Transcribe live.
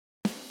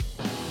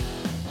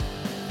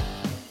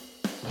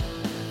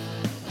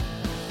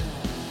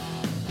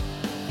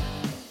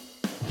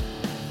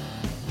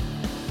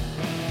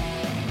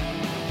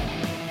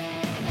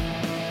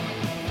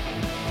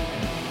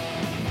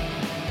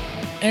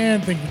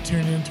And thank you for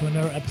tuning in to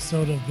another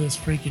episode of this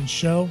freaking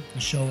show. The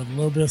show with a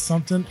little bit of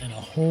something and a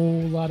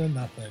whole lot of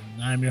nothing.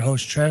 I'm your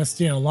host,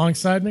 Travesty, and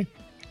alongside me,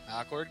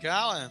 Awkward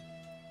Colin.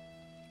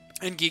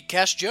 And Geek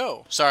Cash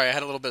Joe. Sorry, I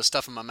had a little bit of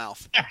stuff in my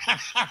mouth.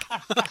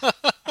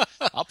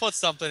 I'll put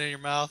something in your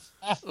mouth.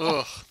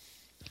 Ugh.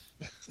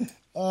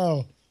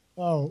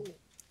 Oh,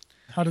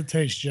 how'd it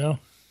taste, Joe?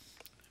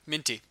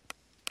 Minty.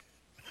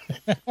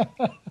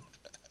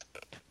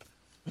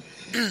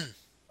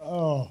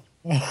 Oh.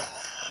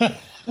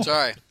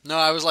 Sorry. No,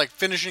 I was like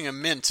finishing a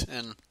mint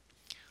and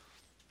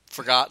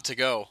forgot to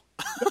go.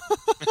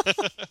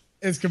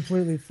 It's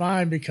completely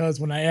fine because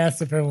when I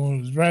asked if everyone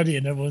was ready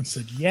and everyone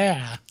said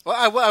yeah. Well,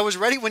 I was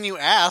ready when you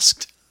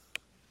asked.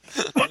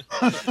 30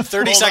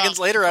 Hold seconds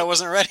on. later, I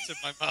wasn't ready. In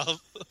my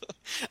mouth.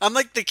 I'm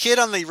like the kid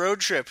on the road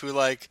trip who,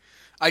 like,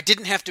 I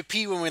didn't have to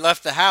pee when we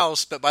left the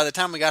house, but by the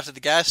time we got to the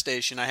gas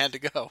station, I had to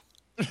go.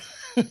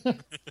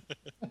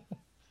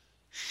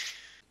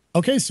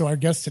 Okay, so our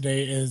guest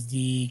today is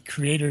the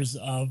creators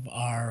of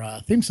our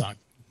theme song.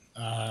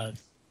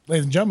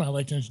 Ladies and gentlemen, I'd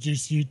like to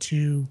introduce you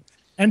to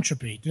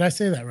Entropy. Did I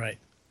say that right?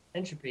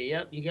 Entropy,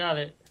 yep, you got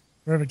it.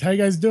 Perfect. How you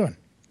guys doing?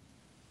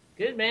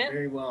 Good, man.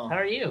 Very well. How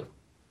are you?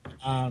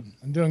 I'm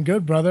doing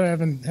good, brother. I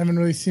haven't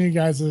really seen you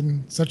guys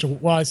in such a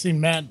while. I seen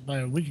Matt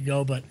about a week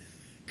ago, but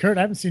Kurt,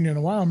 I haven't seen you in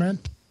a while, man.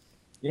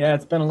 Yeah,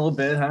 it's been a little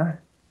bit, huh?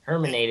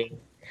 Herminating.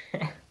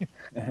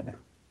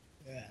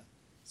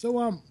 So,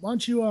 why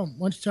don't you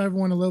tell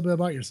everyone a little bit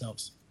about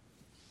yourselves?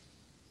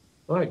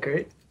 All right,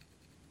 great.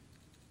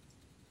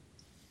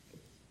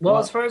 Well,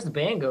 as far as the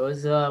band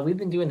goes, we've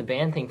been doing the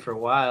band thing for a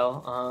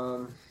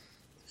while.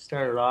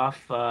 Started off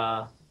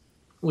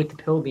with the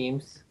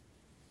Pillbeams,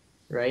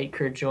 right?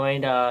 Kurt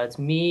joined. It's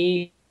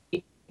me,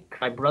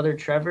 my brother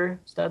Trevor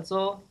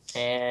Stutzel,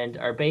 and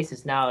our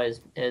bassist now has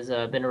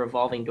been a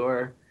revolving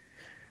door.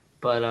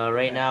 But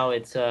right now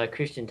it's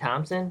Christian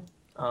Thompson.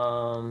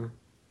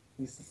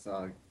 He's the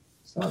song.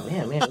 Oh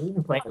man, we've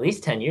been playing at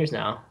least 10 years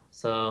now.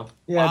 So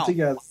Yeah, Wow.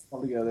 together,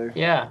 all together,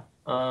 yeah,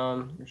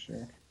 for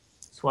sure.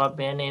 swapped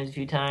band names a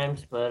few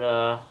times,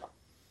 but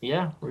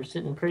yeah, we're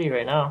sitting pretty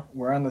right now.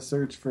 We're on the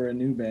search for a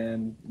new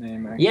band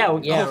name. Actually. Yeah,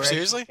 Oh, right.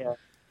 seriously?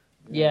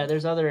 Yeah,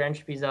 there's other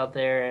entropies out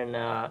there,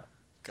 and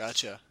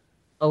Gotcha.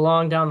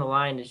 along down the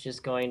line, it's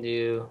just going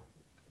to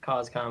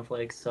cause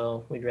conflicts.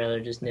 So we'd rather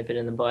just nip it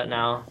in the butt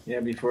now. Yeah,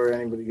 before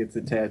anybody gets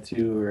a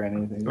tattoo or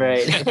anything.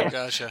 Right.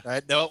 Gotcha.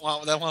 I don't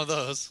want that one of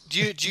those. Do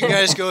you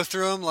guys go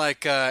through them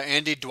like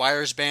Andy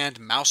Dwyer's band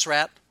Mouse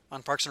Rat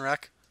on Parks and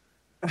Rec?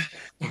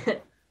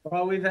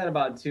 Well, we've had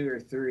about 2 or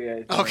 3, I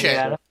think. Okay.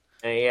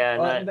 Yeah,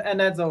 Well, not, and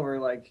that's over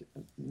like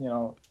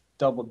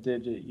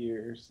double-digit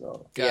years.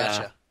 So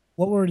Gotcha.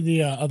 What were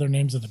the other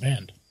names of the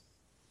band?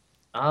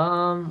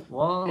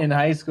 well, in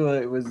high school,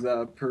 it was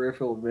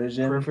Peripheral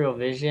Vision. Peripheral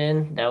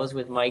Vision. That was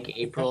with Mike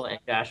April and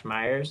Josh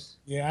Myers.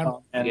 Yeah,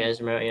 Oh, and You guys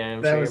remember? Yeah,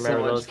 I'm that sure you was so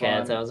remember much those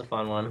cats. fun. That was a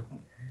fun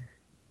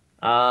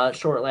one.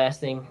 Short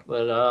lasting,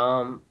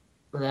 but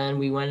then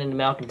we went into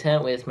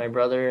Malcontent with my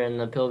brother and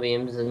the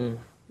Pillbeams, and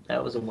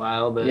that was a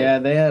while. But yeah,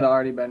 they had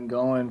already been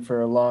going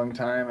for a long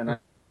time, and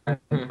I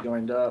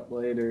joined up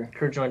later.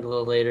 Kurt joined a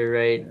little later,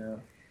 right? Yeah.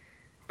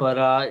 But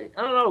I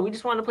don't know. We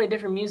just wanted to play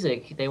different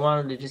music. They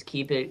wanted to just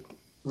keep it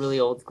really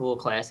old school,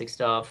 classic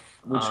stuff,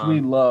 Which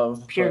we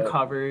love. pure but-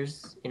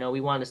 covers. We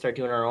wanted to start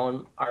doing our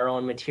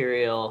own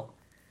material,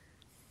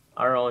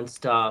 our own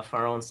stuff,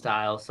 our own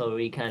style. So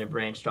we kind of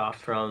branched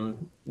off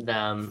from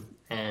them,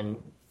 and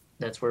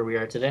that's where we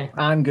are today.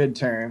 On good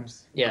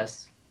terms.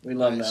 Yes. We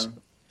love Nice.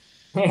 them.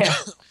 Yeah.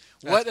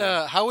 What?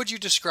 How would you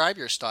describe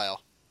your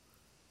style?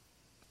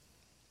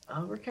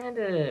 We're kind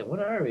of. What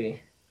are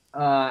we?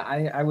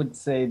 I would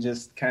say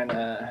just kind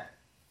of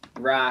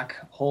rock,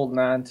 holding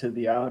on to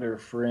the outer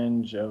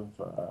fringe of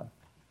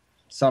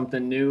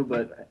something new,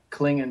 but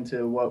clinging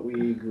to what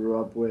we grew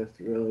up with,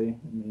 really.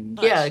 I mean,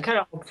 Nice. Yeah, kind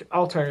of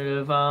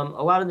alternative. A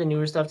lot of the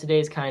newer stuff today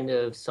is kind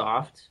of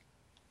soft.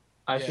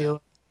 I Yeah.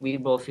 feel we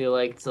both feel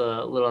like it's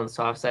a little on the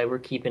soft side. We're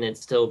keeping it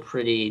still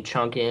pretty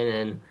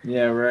chunkin' and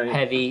yeah, right.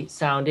 heavy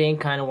sounding.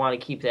 Kind of want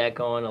to keep that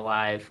going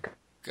alive.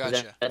 'Cause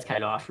Gotcha. That's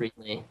kind of off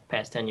recently,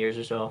 past 10 years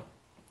or so.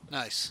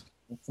 Nice.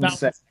 Some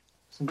sack.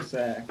 Some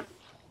sack.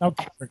 now,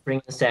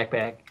 Bring the stack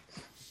back.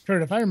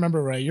 Kurt, if I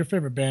remember right, your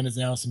favorite band is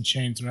Alice in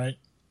Chains, right?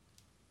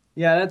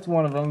 Yeah, that's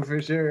one of them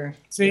for sure.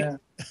 See, Yeah.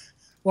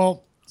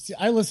 Well,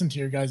 I listen to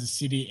your guys'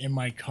 CD in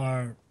my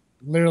car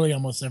literally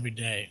almost every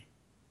day.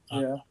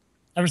 Yeah.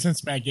 Ever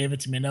since Matt gave it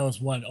to me, and that was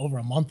over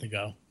a month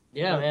ago.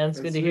 Yeah, man, it's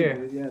good That's to sweet, hear.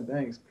 dude. Yeah,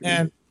 thanks.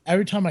 And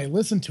every time I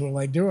listen to it,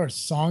 like there are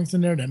songs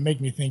in there that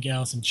make me think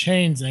Alice in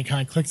Chains, and it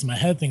kind of clicks in my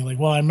head, thinking like,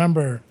 well, I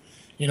remember,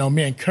 me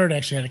and Kurt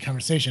actually had a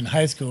conversation in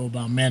high school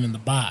about Man in the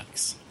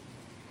Box,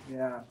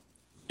 Yeah.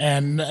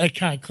 and it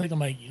kind of clicked. I'm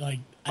like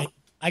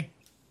I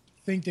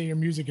think that your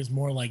music is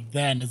more like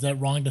that. And is that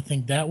wrong to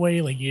think that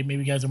way? Like maybe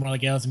you guys are more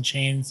like Alice in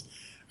Chains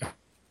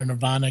or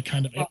Nirvana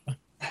kind of.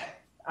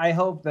 I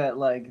hope that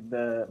like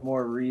the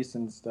more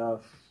recent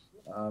stuff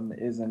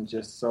isn't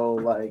just so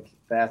like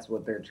that's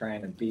what they're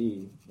trying to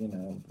be, you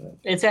know. But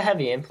It's a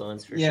heavy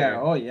influence for yeah,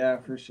 sure. oh yeah,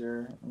 for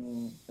sure. I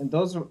mean, and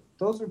those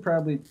are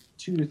probably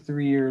 2 to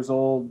 3 years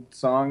old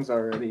songs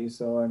already.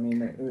 So I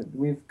mean,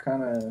 we've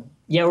kind of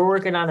Yeah, we're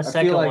working on a I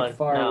second feel like one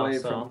far now. away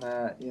So from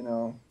that, you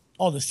know.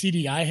 Oh, the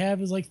CD I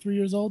have is like 3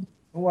 years old.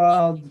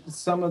 Well,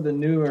 some of the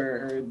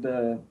newer or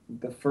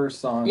the first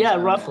songs. yeah, on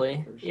that,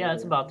 roughly. for Yeah,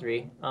 it's sure. about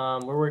 3.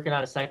 We're working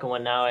on a second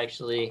one now,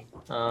 actually,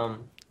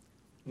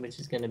 which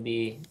is going to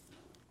be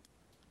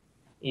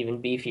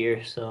even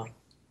beefier. So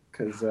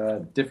Because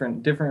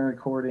different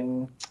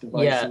recording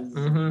yeah,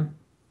 devices.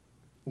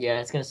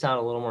 yeah, it's going to sound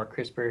a little more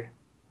crisper,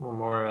 a little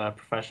more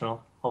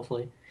professional,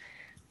 hopefully.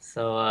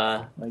 So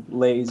Like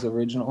Lay's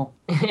original.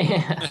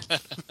 yeah.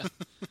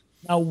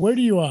 Now, where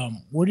do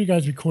you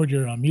guys record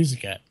your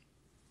music at?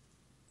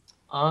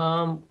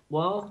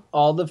 Well,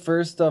 All the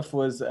first stuff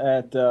was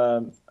at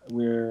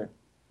we're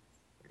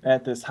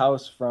at this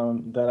house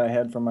from that I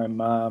had from my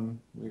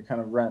mom. We were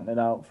kind of renting it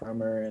out from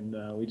her,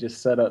 and we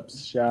just set up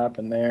shop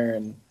in there.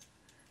 And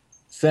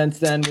since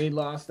then, we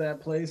lost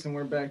that place, and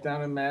we're back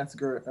down in Matt's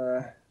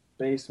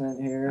basement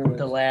here.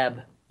 the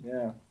lab.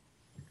 Yeah.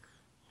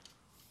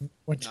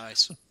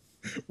 Nice.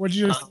 What'd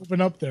you just open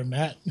up there,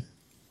 Matt?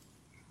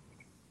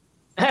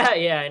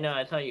 Yeah, I know.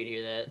 I thought you'd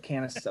hear A that.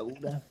 can of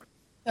soda.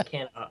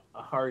 A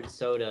hard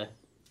soda.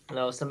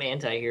 No, some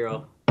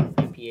anti-hero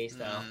EPA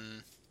style.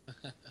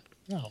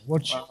 No. Well,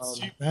 cheers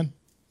to you, man.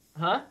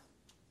 Huh?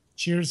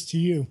 Cheers to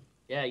you.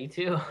 Yeah, you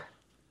too.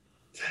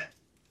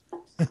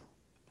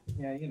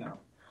 Yeah, you know.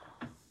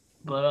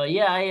 But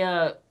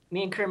yeah,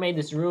 me and Kurt made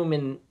this room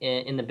in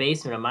the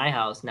basement of my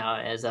house now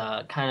as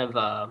a kind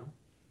of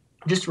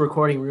just a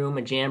recording room,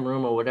 a jam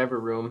room, or whatever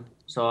room.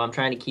 So I'm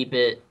trying to keep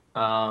it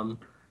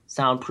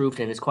soundproofed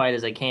and as quiet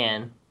as I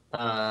can.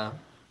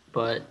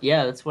 But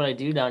yeah, that's what I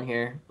do down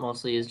here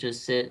mostly is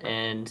just sit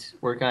and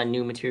work on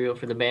new material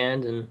for the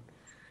band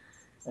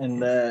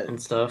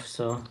and stuff.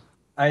 So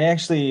I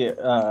actually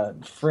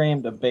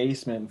framed a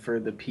basement for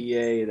the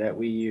PA that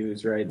we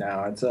use right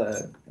now. It's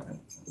a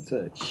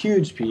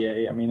huge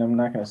PA. I mean, I'm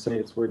not going to say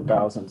it's worth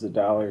thousands of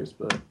dollars,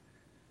 but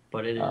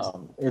it is.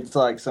 it's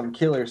like some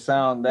killer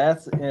sound.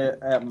 That's it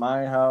at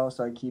my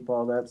house. I keep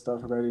all that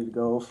stuff ready to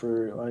go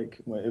for like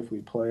if we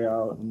play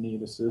out and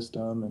need a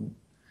system. And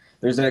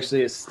there's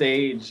actually a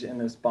stage in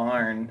this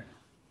barn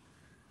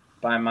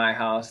by my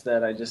house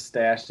that I just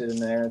stashed it in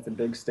there. It's a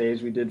big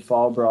stage. We did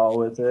Fall Brawl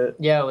with it.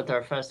 Yeah, with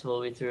our festival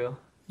we threw.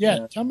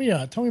 Yeah, tell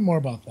me more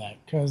about that,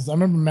 because I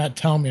remember Matt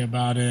telling me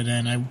about it,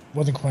 and I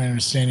wasn't quite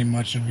understanding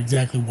much of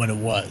exactly what it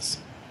was.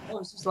 Well, it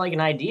was just like an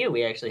idea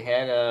we actually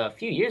had a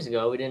few years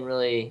ago. We didn't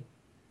really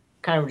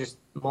kind of just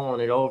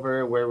mulling it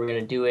over where we're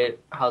going to do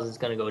it, how's this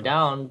going to go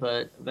down.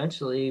 But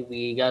eventually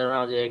we got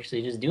around to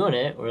actually just doing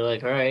it. We're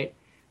like, all right,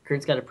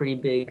 Kurt's got a pretty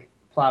big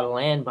plot of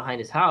land behind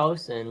his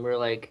house. And we're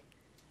like,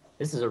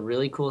 this is a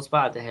really cool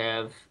spot to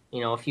have,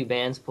 a few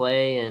bands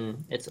play.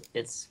 And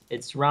it's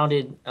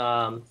surrounded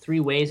 3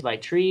 ways by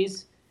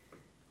trees.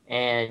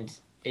 And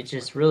it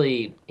just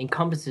really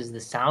encompasses the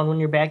sound when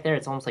you're back there.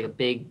 It's almost like a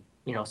big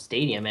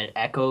stadium. It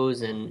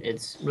echoes and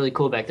it's really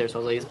cool back there. So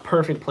I was like, it's a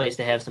perfect place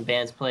to have some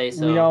bands play.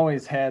 So we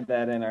always had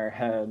that in our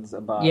heads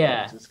about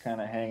just kind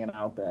of hanging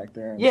out back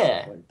there and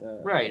stuff like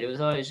that. Right. It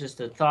was always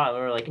just a thought. We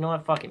were like, you know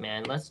what, fuck it,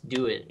 man. Let's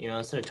do it.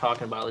 Instead of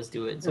talking about it, let's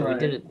do it. So we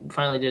did it.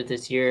 Finally did it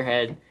this year.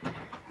 Had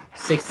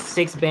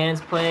six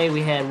bands play.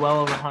 We had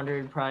well over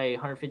 100, probably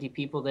 150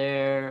 people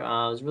there. It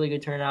was a really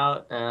good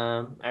turnout.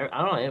 I don't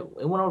know.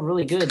 It went over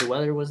really good. The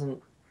weather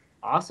wasn't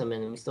awesome,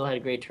 and we still had a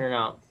great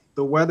turnout.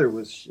 The weather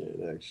was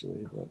shit,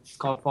 actually. But it's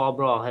called Fall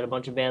Brawl. Had a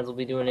bunch of bands. Will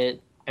be doing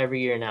it every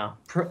year now.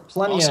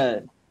 Plenty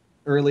of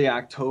early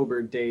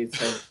October dates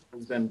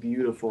has been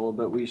beautiful,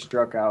 but we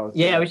struck out.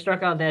 Yeah, we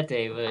struck out that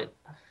day, but.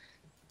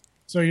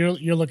 So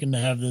you're looking to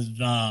have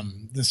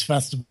this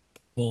festival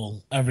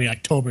every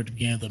October to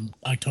begin the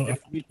October. If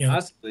we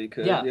possibly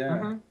could, yeah.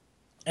 Mm-hmm.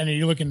 And are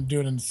you looking to do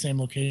it in the same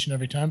location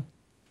every time?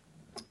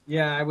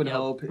 Yeah, I would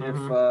hope if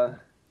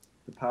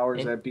the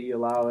powers that be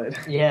allow it.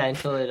 Yeah,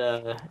 until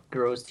it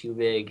grows too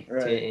big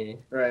to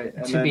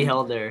be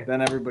held there.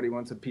 Then everybody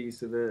wants a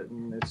piece of it,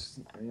 and it's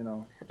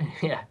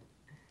Yeah.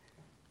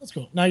 That's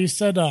cool. Now you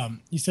said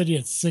you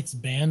had 6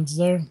 bands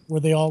there. Were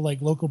they all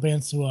like local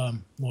bands to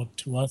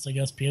to us, I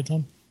guess,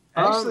 Peatone?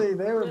 Actually,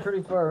 they were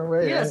pretty far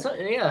away.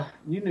 Yeah,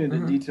 You knew the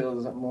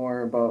details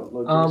more about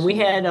location. We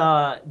had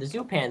the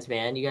Zoopans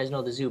band. You guys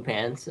know the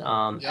Zoopans.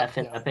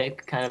 Effin'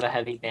 Epic, kind of a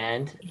heavy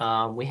band.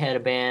 We had a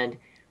band.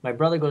 My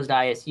brother goes to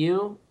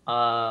ISU.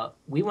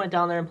 We went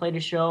down there and played a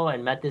show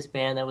and met this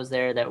band that was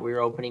there that we were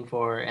opening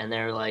for, and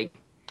they're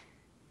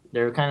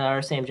kind of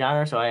our same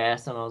genre. So I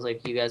asked them, I was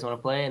like, "You guys want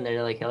to play?" And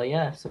they're like, "Hell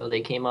yeah!" So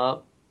they came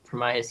up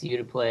from ISU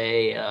to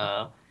play.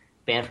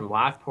 Band from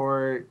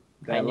Lockport.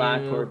 That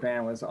Lockport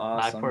band was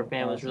awesome. Lockport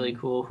band was really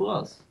cool. Who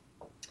else?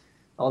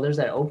 oh, there's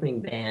that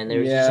opening band. There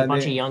was Yeah, just a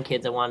bunch they- of young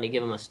kids that wanted to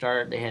give them a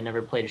start. They had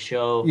never played a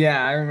show.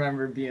 Yeah, I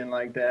remember being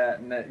like that,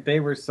 and they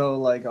were so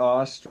like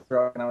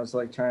awestruck, and I was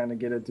like trying to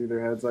get it through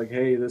their heads, like,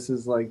 hey, this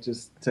is like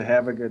just to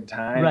have a good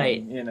time,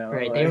 Right, you know,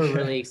 right. like- They were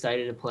really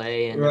excited to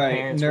play, and Right, the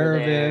parents nervous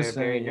were there,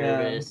 very and, yeah.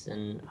 nervous.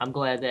 And I'm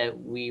glad that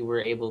we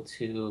were able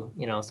to,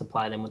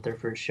 supply them with their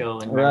first show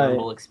and Right.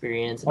 memorable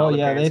experience. And Oh all the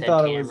yeah, they parents had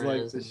thought it was like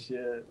cameras the and-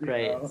 shit, you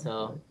right.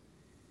 know?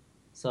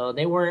 So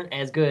they weren't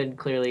as good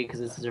clearly because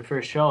this is their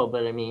first show.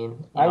 But I mean,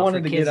 I for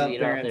wanted to kids get up get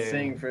there and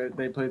sing for.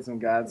 They played some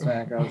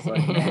Godsmack. I was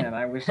like, man,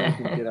 I wish I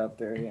could get up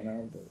there, you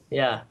know. But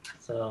Yeah,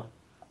 so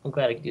I'm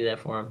glad I could do that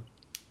for them.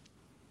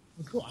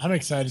 Cool. I'm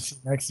excited to see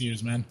next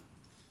year's, man.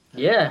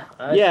 Yeah,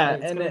 Yeah,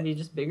 it's and gonna it- be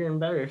just bigger and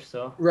better.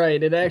 So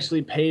right, it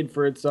actually paid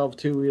for itself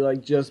too. We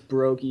like just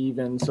broke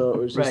even, so it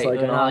was just Right, like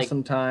an and, like-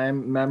 awesome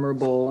time,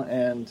 memorable,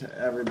 and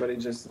everybody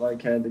just like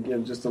had to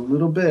give just a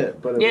little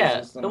bit. But yeah,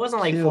 was just it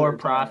wasn't like killer for time.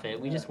 profit.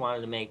 We Yeah. just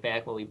wanted to make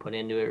back what we put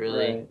into it.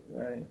 Really,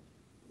 Right.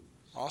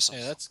 Awesome.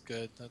 Yeah, that's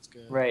good. That's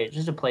good. right.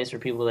 Just a place for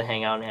people to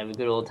hang out and have a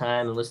good old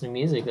time and listen to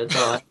music. That's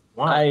all I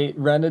want. I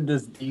rented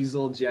this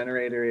diesel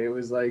generator. It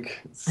was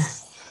like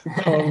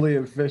totally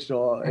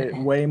official.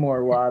 Way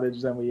more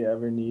wattage than we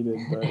ever needed,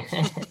 but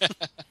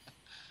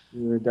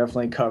we were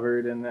definitely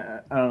covered in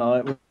that. I don't know.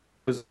 It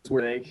was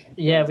like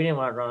Yeah, we didn't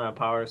want to run out of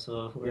power,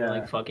 so we were Yeah.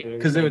 like, "Fuck it,"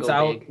 because it was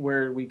out Big.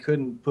 where we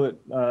couldn't put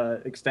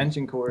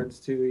extension cords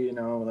to. You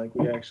know, like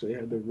we actually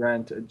had to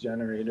rent a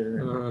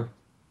generator. Mhm.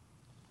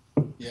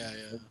 Yeah,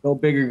 yeah. Go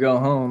big or go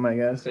home, I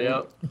guess.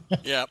 Yep.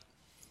 Yep.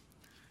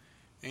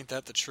 Ain't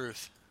that the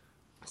truth?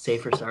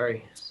 Safe or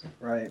sorry.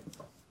 Right.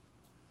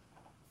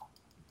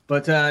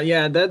 But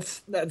yeah,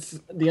 that's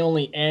the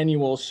only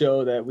annual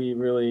show that we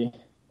really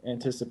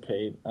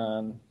anticipate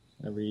on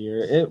every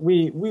year.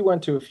 We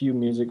went to a few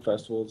music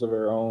festivals of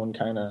our own,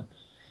 kind of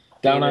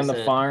down Gave on us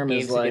the a- farm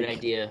gave is us a good like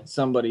idea.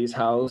 somebody's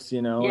house,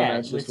 you know, Yeah, and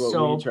that's just with what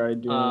soap, we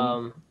tried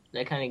doing.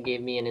 That kind of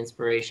gave me an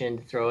inspiration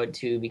to throw it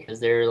too, because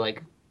they're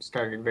like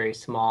started very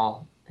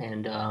small,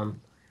 and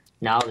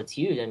now it's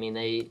huge. I mean,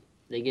 they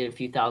get a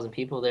few thousand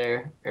people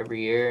there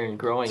every year and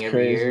growing It's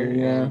every crazy, year.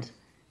 yeah. And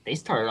they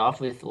started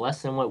off with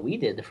less than what we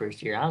did the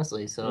first year,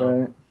 honestly. So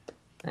Right.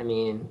 I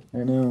mean, I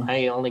know.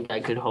 I don't think I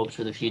could hope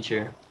for the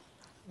future.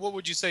 What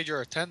would you say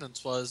your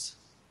attendance was?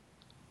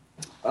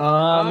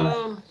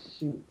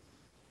 Shoot.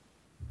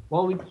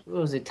 Well, what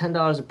was it,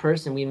 $10 a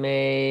person? We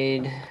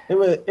made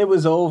It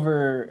was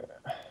over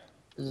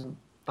it was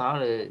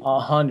about a.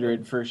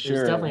 100 for It sure.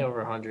 was definitely over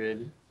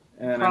 100.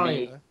 and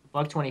Probably I mean,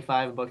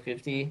 $125,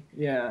 $150.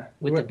 yeah.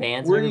 with the We're-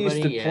 bands and We're used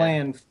everybody, to yeah.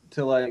 playing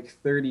to like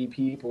 30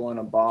 people in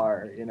a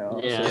bar, you know.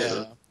 Yeah.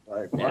 So,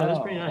 like, Yeah, it was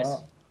wow, pretty nice.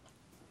 wow.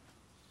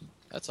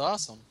 That's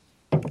awesome.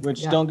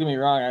 Which, Yeah. don't get me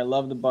wrong, I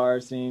love the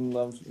bar scene,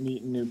 love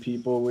meeting new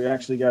people. We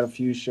actually got a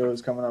few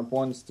shows coming up.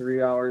 One's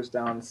 3 hours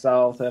down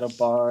south at a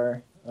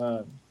bar.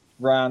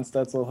 Ron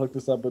Stetzel hooked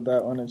us up with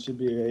that one. It should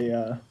be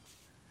a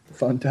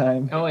fun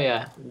time. Oh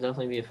yeah, it'll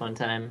definitely be a fun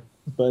time.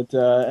 But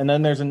and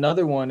then there's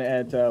another one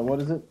at what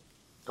is it?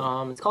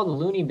 It's called the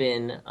Looney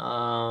Bin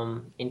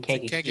in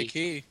Kankakee.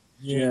 Kankakee.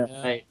 Yeah.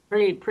 Yeah.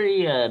 Right,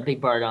 pretty big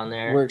bar down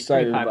there. We're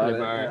excited Pretty about popular it.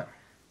 bar. Yeah.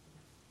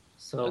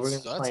 So we're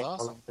That's gonna play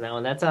awesome. for that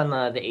one. That's on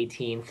the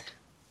 18th.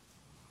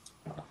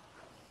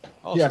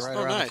 Oh, Yes. so right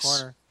Oh, around nice. the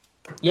corner.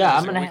 Yeah, I'm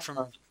It's a gonna week have,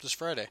 from this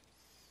Friday.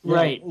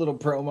 right. Little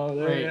promo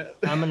there.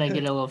 Right. I'm gonna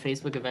get a little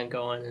Facebook event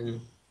going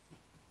and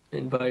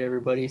invite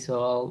everybody.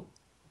 So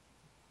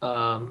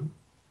I'll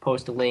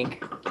post a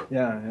link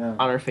Yeah, yeah.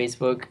 on our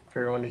Facebook for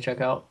everyone to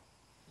check out.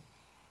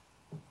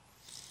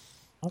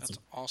 That's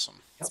Awesome.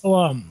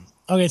 awesome.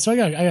 So okay, so I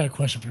got a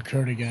question for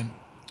Kurt again.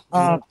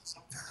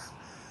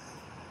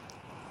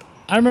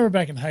 I remember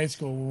back in high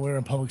school when we were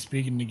in public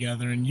speaking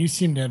together, and you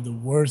seemed to have the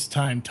worst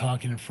time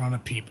talking in front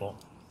of people.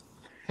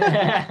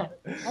 How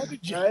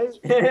did you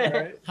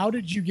Right? How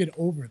did you get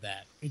over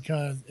that?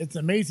 Because it's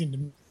amazing to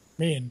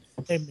me, and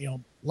a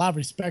lot of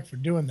respect for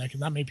doing that, because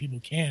not many people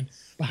can.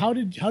 But how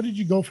did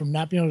you go from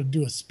not being able to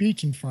do a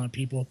speech in front of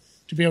people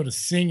to be able to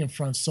sing in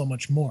front of so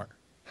much more?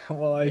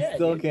 Well, I Yeah,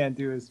 still dude. can't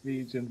do a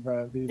speech in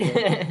front of people.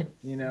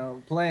 You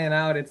know, playing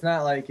out, it's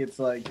not like it's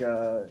like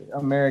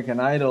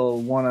American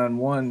Idol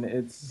one-on-one.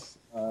 It's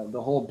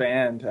the whole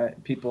band.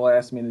 People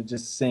ask me to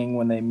just sing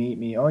when they meet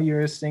me. Oh,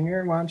 you're a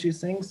singer? Why don't you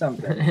sing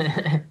something?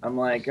 I'm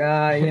like,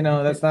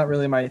 that's not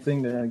really my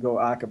thing to go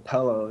a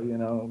cappella,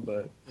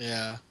 but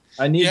Yeah.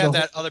 I need You have the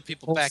that other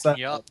people whole backing set-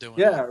 you up doing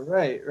Yeah, it.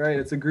 right.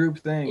 It's a group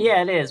thing.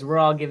 Yeah, it is. We're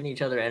all giving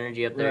each other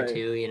energy up there Right,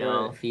 too,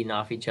 right. feeding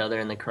off each other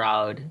in the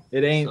crowd.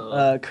 It ain't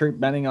So- Kurt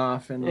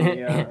Benningoff and the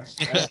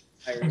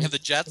And the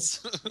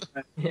Jets.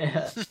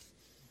 Yeah.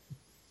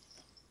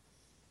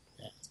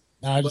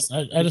 No, I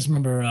just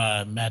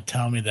remember Matt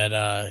telling me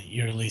that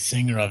you're the lead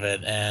singer of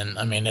it, and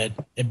I mean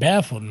it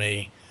baffled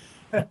me.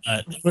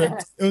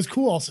 But it was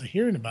cool also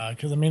hearing about it,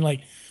 because I mean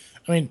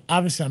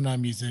obviously I'm not a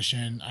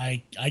musician.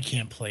 I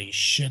can't play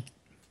shit.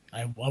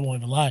 I won't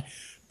even lie,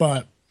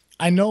 but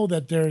I know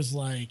that there's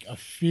like a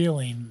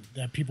feeling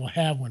that people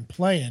have when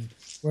playing,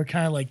 where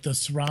kind of like the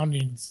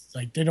surroundings,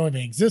 like they don't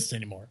even exist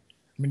anymore.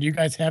 I mean, do you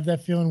guys have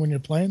that feeling when you're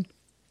playing?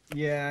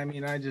 Yeah, I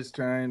mean, I just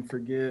try and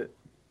forget,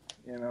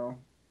 you know,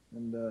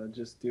 and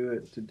just do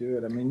it to do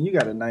it. I mean, you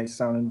got a nice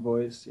sounding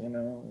voice, you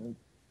know.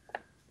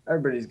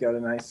 Everybody's got a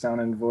nice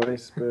sounding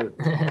voice, but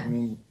I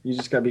mean, you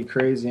just gotta be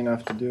crazy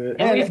enough to do it.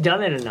 And we've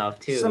done it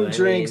enough too. Some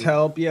drinks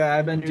help. Yeah,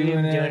 I've been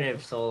doing it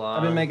for so long.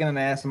 I've been making an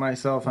ass of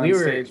myself on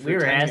stage. For we were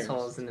 10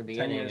 assholes years. in the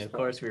beginning. Of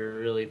course, we were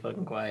really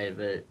fucking quiet.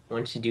 But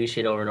once you do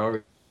shit over and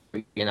over,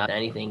 you're not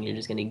anything. You're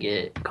just gonna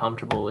get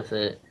comfortable with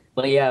it.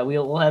 But yeah,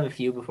 we'll have a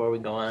few before we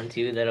go on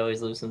too. That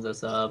always loosens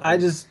us up. I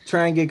just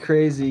try and get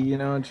crazy, you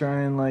know,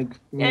 try and like.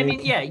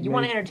 You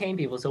want to entertain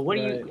people. So what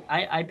do you?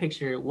 I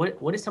picture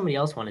what does somebody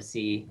else want to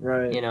see?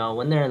 Right. You know,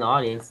 when they're in the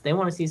audience, they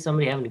want to see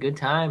somebody having a good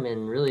time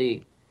and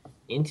really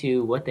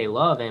into what they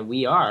love, and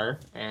we are.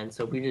 And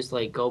so we just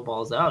like go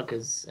balls out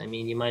because I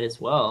mean, you might as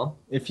well.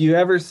 If you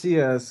ever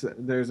see us,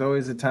 there's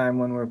always a time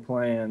when we're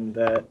playing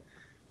that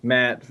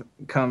Matt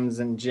comes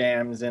and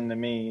jams into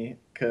me.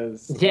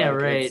 Because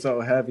it's so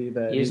heavy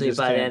that usually he just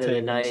by the can't end of the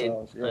take night,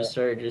 himself. I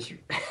start just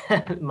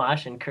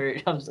moshing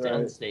Kurt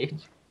on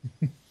stage.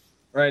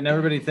 Right, and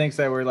everybody thinks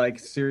that we're like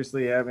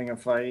seriously having a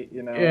fight,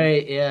 you know.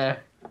 Right, yeah.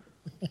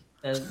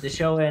 The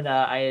show at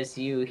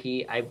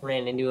ISU, I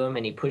ran into him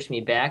and he pushed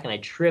me back and I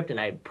tripped and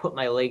I put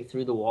my leg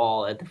through the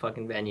wall at the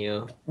fucking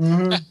venue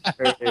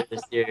earlier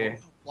this year.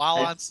 While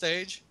on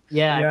stage?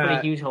 Yeah, I put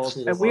a huge hole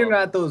through the wall. And we're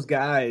not those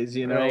guys,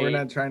 you know. Right. We're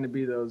not trying to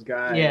be those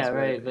guys. Yeah,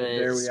 right. But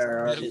there we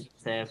are,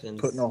 happens.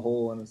 putting a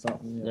hole into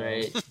something. You know?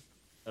 Right.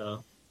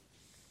 So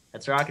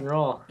that's rock and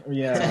roll.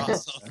 Yeah.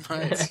 Awesome.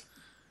 Right.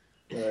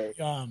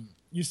 Right.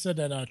 You said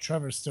that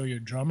Trevor's still your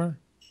drummer.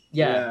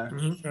 Yeah.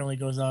 He currently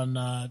goes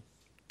on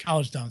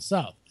college down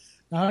south.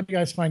 Now, how do you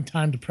guys find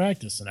time to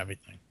practice and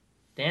everything?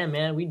 Damn,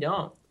 man, we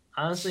don't.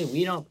 Honestly,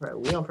 we don't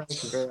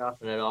practice very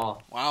often at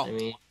all. Wow. I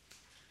mean,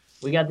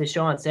 we got this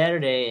show on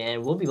Saturday,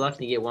 and we'll be lucky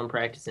to get one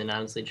practice in,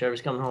 honestly.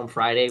 Trevor's coming home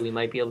Friday. We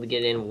might be able to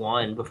get in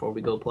one before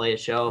we go play a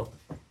show.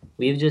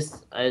 We've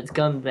just, it's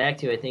come back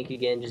to, I think,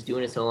 again, just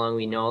doing it so long,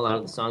 we know a lot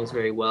of the songs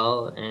very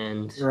well.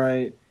 And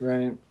Right.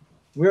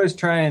 We always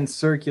try and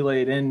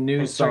circulate in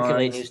new songs.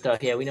 Circulate new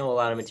stuff. Yeah, we know a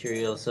lot of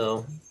material,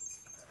 so.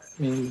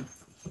 I mean,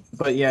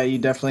 but yeah, you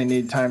definitely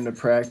need time to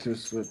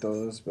practice with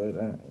those. But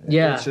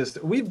yeah, it's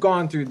just, we've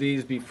gone through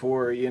these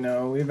before, you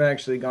know. We've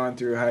actually gone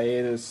through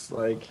hiatus,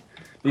 like,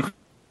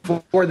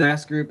 before the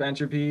last group,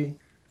 Entropy,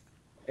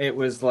 it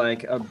was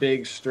like a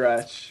big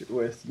stretch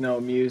with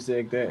no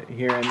music that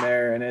here and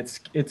there, and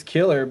it's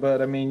killer. But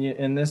I mean,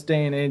 in this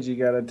day and age, you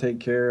got to take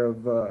care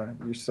of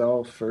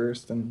yourself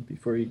first, and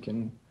before you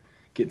can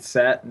get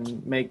set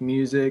and make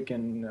music,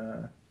 and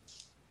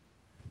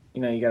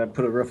you know, you got to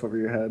put a roof over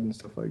your head and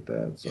stuff like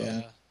that. So.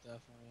 Yeah,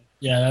 definitely.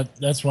 Yeah,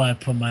 that's why I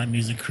put my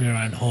music career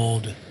on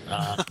hold.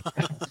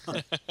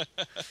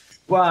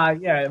 Well,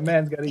 yeah,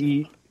 man's got to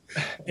eat.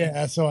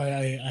 Yeah, so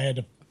I had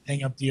to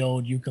hang up the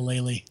old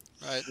ukulele.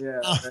 Right. Yeah.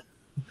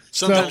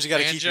 Sometimes you got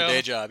to keep your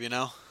day job, you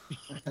know.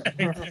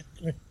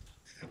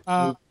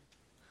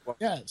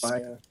 Yeah.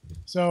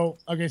 So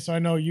I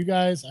know you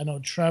guys. I know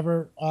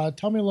Trevor.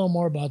 Tell me a little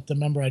more about the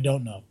member I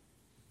don't know.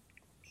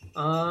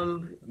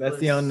 That's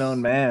the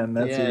unknown man.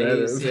 That's who that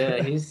is.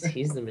 Yeah,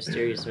 he's the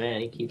mysterious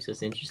man. He keeps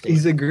us interesting.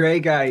 He's a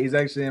great guy. He's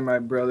actually in my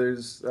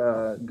brother's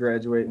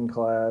graduating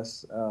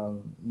class,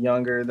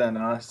 younger than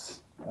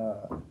us.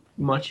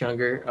 Much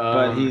younger.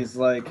 But he's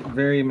like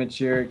very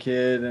mature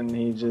kid, and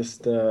he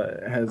just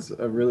has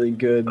a really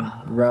good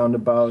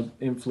roundabout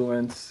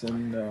influence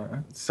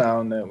and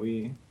sound that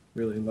we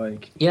really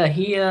like. Yeah,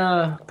 he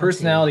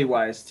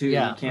personality-wise too.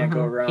 Yeah, you can't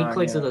go wrong. He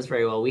clicks with us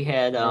very well. We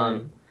had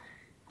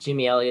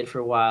Jimmy Elliott for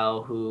a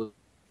while, who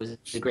was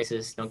the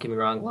greatest. Don't get me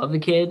wrong, love the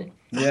kid.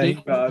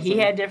 Yeah, he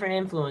had different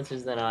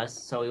influences than us,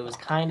 so it was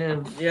kind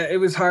of it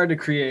was hard to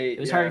create. It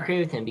was hard to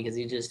create with him because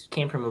he just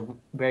came from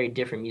a very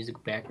different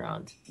musical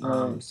background.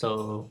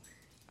 So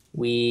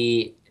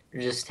we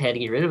just had to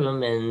get rid of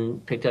him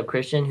and picked up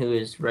Christian, who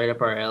is right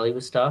up our alley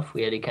with stuff.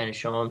 We had to kind of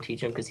show him,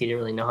 teach him, because he didn't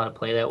really know how to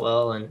play that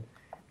well, and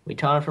we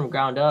taught him from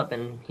ground up,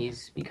 and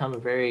he's become a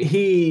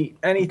very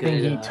anything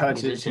good, he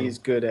touches, musician. he's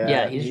good at.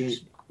 Yeah,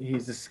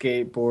 he's a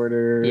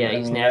skateboarder. Yeah,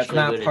 he's naturally that's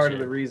not good at part of shit.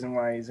 the reason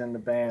why he's in the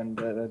band,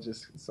 but that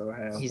just so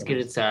happens. He's good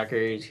at soccer.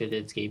 He's good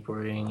at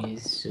skateboarding.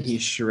 He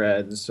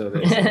shreds. So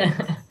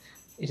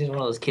he's just one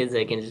of those kids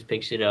that can just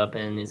pick shit up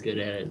and is good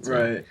at it. So.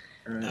 Right.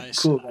 Nice.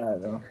 Cool guy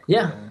though.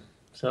 Yeah.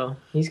 So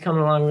he's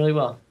coming along really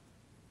well.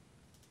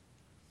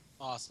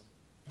 Awesome.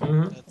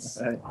 Mm-hmm. That's,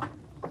 Right.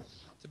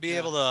 to be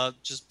able to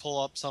just pull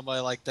up somebody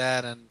like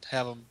that and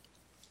have them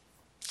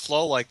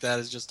flow like that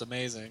is just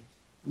amazing.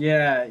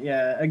 Yeah.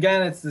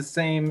 Again, it's the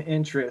same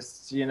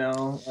interests, you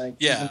know. Like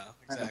Yeah, kind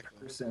exactly.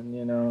 of person,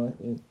 you know.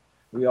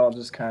 We all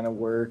just kind of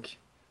work.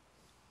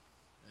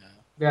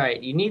 Yeah. Right.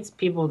 You need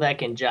people that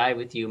can jive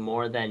with you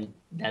more than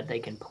that they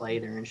can play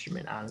their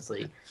instrument.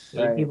 Honestly,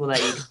 you need people that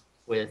you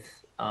with.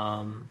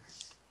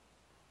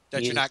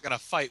 That you're not gonna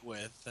fight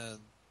with. And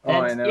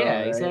I know. Yeah,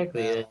 right?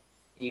 exactly. Yeah. That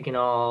you can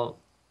all.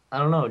 I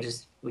don't know.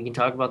 Just we can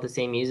talk about the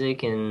same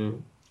music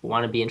and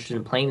want to be interested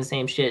in playing the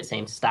same shit,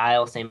 same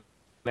style, same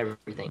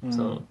everything.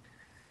 So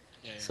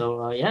Yeah, yeah.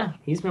 So yeah,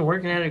 he's been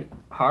working at it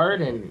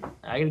hard, and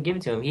I gotta give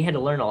it to him. He had to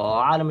learn a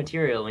lot of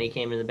material when he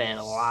came in the band,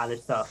 a lot of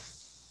stuff.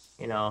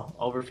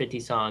 Over 50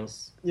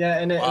 songs. Yeah,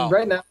 and Wow.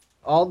 right now,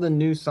 all the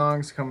new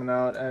songs coming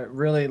out,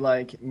 really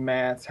like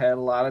Matt's had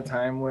a lot of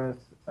time with.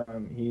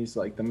 He's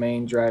like the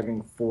main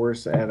driving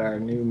force at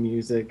our new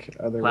music.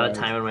 A lot of Otherwise,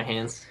 time on my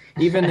hands.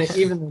 even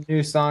the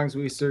new songs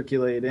we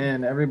circulate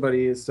in,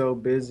 everybody is so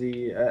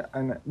busy,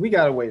 and we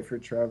gotta wait for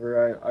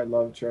Trevor. I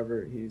love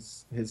Trevor.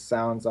 His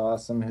sound's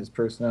awesome. His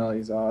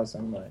personality's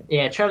awesome. Like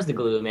Yeah, Trev's the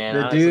glue, man.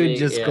 the honestly, dude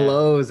just yeah.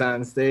 glows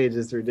on stage.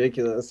 It's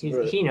ridiculous.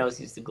 but- He knows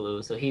he's the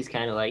glue, so he's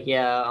kind of like,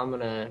 yeah, I'm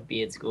gonna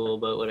be at school,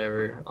 but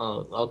whatever.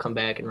 I'll come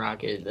back and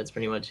rock it. That's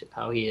pretty much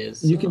how he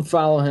is. You so. can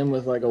follow him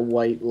with like a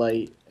white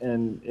light,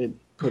 and it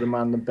put him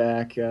on the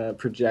back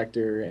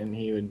projector, and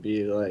he would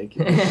be like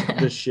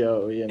the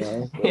show,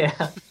 But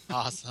Yeah.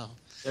 Awesome.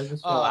 Doesn't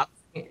show Oh, up.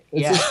 it's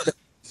Yeah. just- it's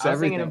I was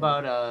everything. thinking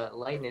about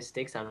lighting his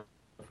sticks on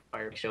a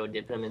fire show,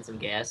 dipping them in some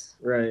gas.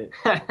 Right.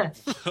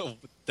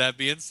 That'd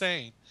be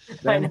insane. I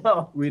Then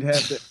know. we'd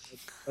have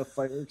a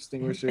fire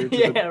extinguisher to,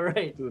 Yeah,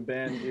 right. the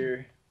band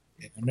here.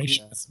 Make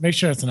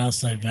sure it's an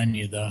outside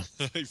venue though.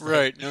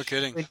 Right, no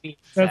kidding. Would be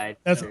That's inside,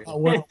 a sure. lot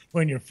worse than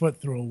putting your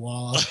foot through a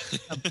wall.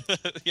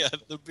 Yeah,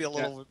 there'd be a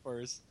little bit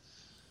worse.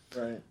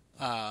 Right.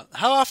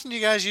 How often do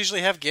you guys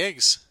usually have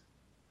gigs?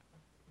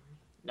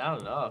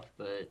 Not enough,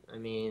 but I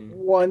mean,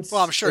 Once.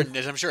 Well, I'm sure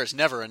it's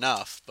never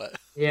enough, but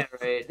yeah,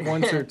 right.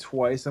 Once or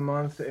twice a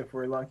month if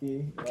we're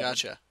lucky.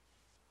 gotcha.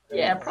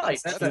 Yeah, probably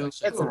That's two,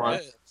 actually two a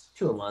month. good.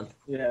 2 a month.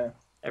 Yeah.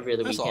 Every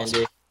other That's weekend.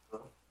 awesome.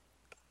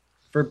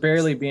 For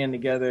barely being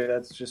together,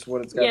 that's just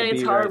what it's got to Yeah, be.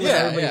 it's hard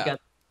right when now. Yeah.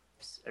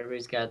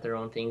 everybody's got their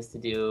own things to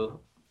do.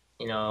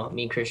 Me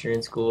and Christian are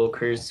in school.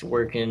 Kurt's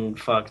working.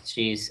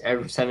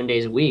 Every 7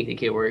 days a week the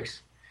kid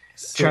works.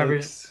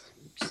 Trevor's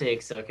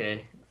 6.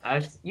 Okay.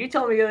 You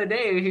told me the other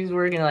day he was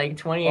working like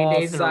 28 All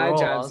days in a side row. I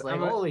jobs. was like,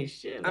 I'm a- holy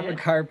shit, man. I'm a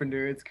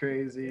carpenter. It's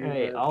crazy. Right, but-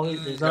 there's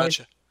always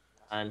Gotcha.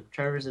 on.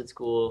 Trevor's at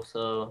school,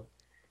 so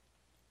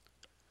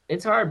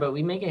it's hard, but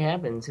we make it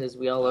happen because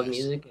we all love Nice.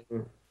 music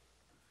and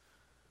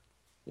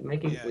we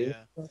make it. Yeah,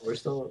 We're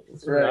still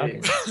Right.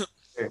 rocking.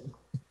 Sure.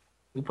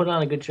 We put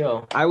on a good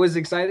show. I was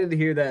excited to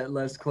hear that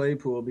Les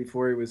Claypool,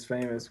 before he was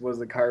famous, was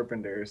a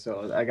carpenter.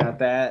 So I got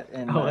that,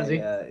 and Oh, was he?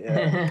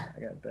 yeah, I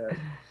got that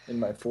in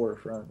my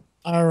forefront.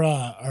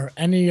 Are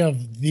any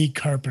of the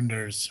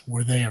carpenters,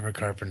 were they ever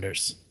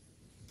carpenters?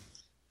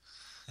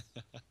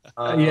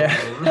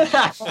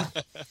 Yeah.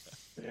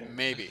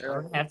 Maybe.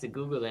 I have to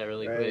Google that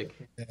really Right.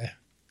 quick.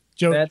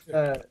 Joe,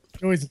 That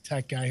Joey's a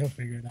tech guy. He'll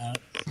figure it out.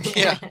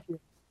 Yeah.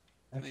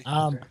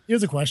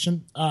 Here's a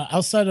question.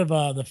 Outside of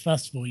the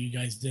festival you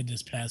guys did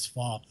this past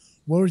fall,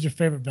 what was your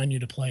favorite venue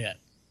to play at?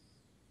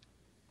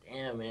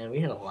 Damn, man, we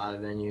had a lot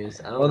of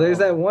venues. I don't well, there's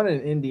know. that one in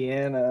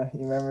Indiana. You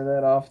remember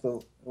that off the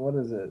what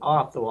is it?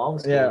 Off the wall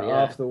was cool, yeah, yeah.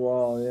 off the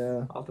wall.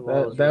 Yeah, Off the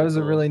wall that was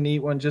a cool. really neat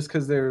one, just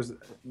because there's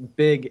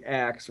big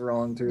acts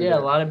rolling through. Yeah, there.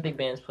 a lot of big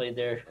bands played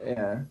there.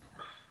 Yeah.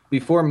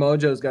 Before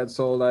Mojo's got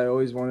sold, I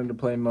always wanted to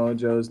play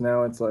Mojo's.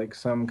 Now it's like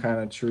some kind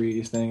of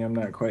tree thing. I'm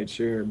not quite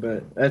sure,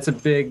 but that's a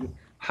big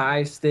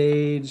high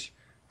stage,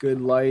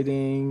 good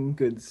lighting,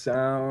 good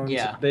sound.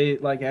 Yeah. They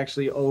like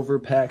actually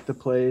overpacked the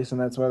place, and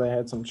that's why they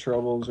had some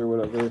troubles or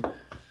whatever.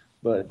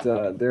 But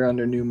they're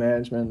under new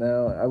management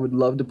now. I would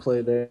love to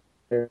play there.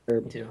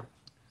 Me too.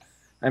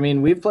 I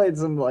mean, we've played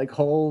some like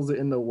holes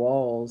in the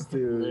walls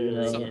too. You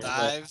know? Some Yeah.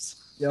 dives.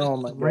 Oh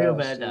my Real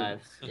gosh, bad dude.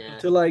 dives. Yeah.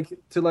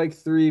 to like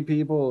 3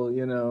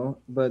 people,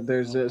 but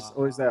there's Oh, just wow.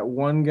 always that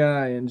one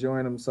guy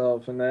enjoying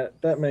himself, and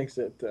that makes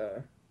it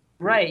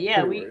Right,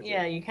 yeah, pretty worth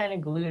it. you kind of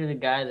glue to the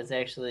guy that's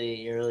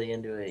actually you're really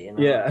into it,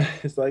 yeah.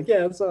 It's like,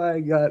 so I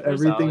got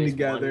There's everything always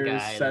together, one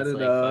guy set that's it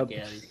like, up. Fuck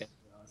yeah, these guys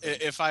are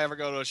awesome. If I ever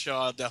go to a show,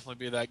 I'll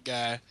definitely be that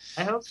guy.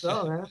 I hope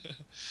so, man.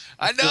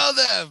 I know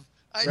them.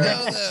 I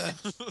know them.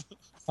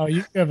 Oh,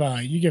 you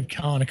give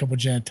Colin a couple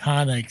gin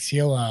tonics.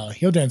 He'll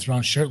dance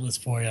around shirtless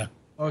for you.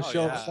 Oh,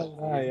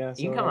 yeah. yeah.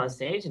 You can come on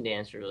stage and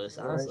dance for us,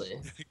 honestly.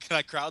 Can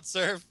I crowd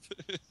surf?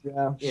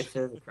 Yeah, If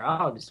there's a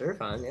crowd to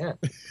surf on, yeah.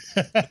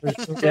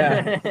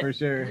 yeah, for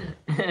sure.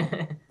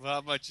 Well,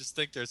 I might just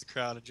think there's a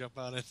crowd and jump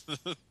on it.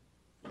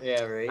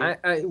 Yeah,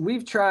 right.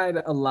 We've tried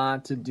a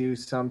lot to do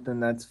something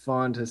that's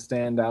fun to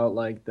stand out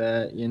like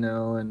that, and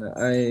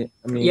I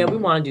mean, Yeah, we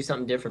want to do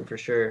something different for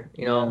sure.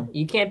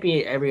 You can't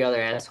be every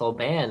other asshole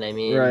band. I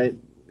mean, right,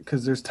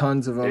 because there's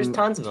tons of There's them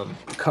tons of them.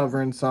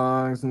 covering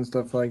songs and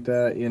stuff like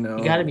that, You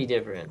got to be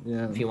different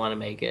Yeah. if you want to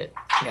make it.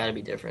 You got to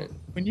be different.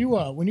 When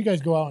you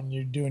guys go out and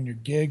you're doing your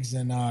gigs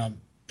and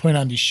putting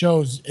on these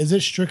shows, is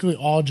it strictly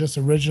all just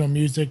original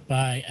music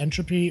by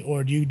Entropy,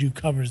 or do you do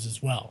covers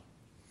as well?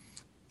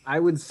 I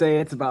would say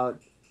it's about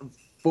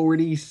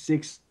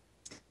 40-60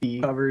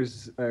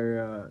 covers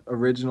or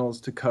originals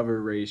to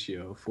cover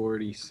ratio.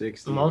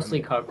 40-60.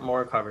 Mostly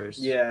more covers.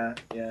 Yeah.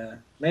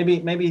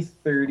 Maybe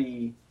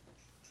 37.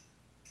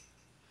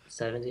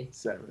 70.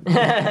 I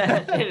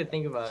had to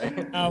think about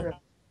it.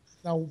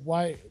 Now,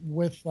 why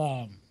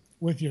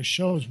with your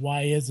shows?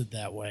 Why is it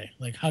that way?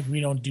 Like, how come we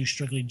don't do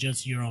strictly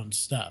just your own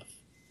stuff?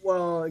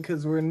 Well,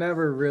 because we're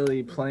never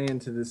really playing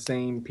to the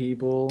same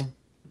people,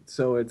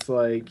 so it's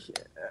like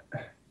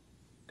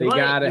they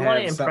gotta you want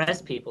to have impress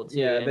something. people too.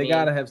 Yeah, I they mean,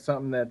 gotta have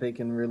something that they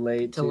can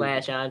relate to to.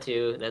 latch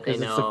onto that they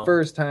Because know. it's the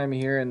first time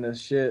hearing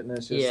this shit, and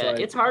it's just Yeah, like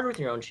it's hard with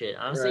your own shit.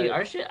 Honestly, Right.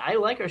 our shit, I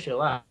like our shit a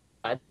lot.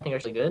 I think our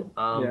shit's good.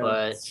 Yeah.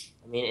 But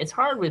I mean, it's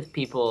hard with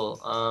people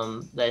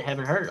that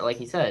haven't heard it, like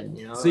you said.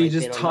 You know, So you like, they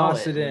just don't know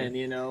toss it and- in,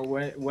 you know.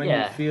 When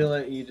Yeah. you feel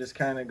it, you just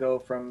kind of go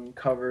from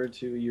cover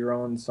to your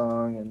own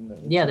song, and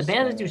it's Yeah, the just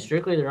bands that do kinda-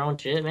 strictly their own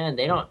shit, man,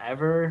 they don't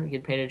ever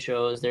get paid at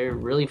shows.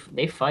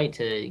 They fight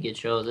to get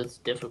shows. It's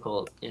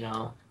difficult, you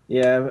know.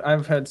 Yeah,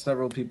 I've had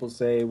several people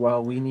say,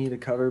 "Well, we need a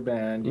cover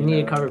band." We you need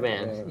a know? cover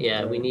band.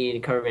 Yeah, we right. need a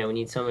cover band. We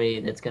need somebody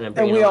that's gonna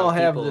bring. And we in a lot all of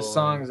have people the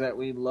songs that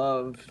we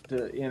love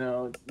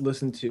to,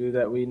 listen to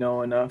that we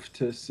know enough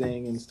to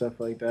sing and stuff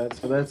like that.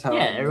 So that's how.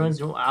 Yeah,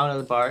 everyone's out of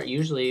the bar.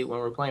 Usually, when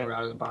we're playing, we're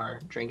out of the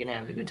bar, drinking,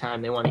 having a good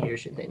time. They want to hear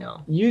shit they know.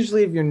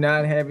 Usually, if you're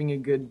not having a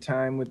good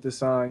time with the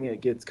song,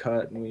 it gets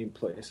cut, and we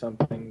play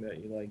something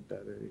that you like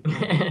better.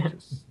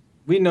 Just-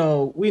 we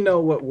know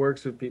what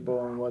works with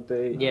people and what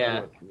they.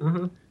 Yeah.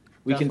 hmm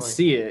We can Definitely.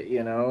 see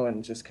it,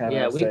 and just kind of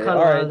Yeah, we say, cut a all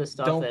lot right, of the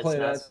stuff don't that's play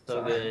not that so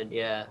song." good.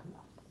 Yeah.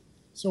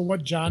 So,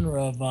 what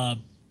genre of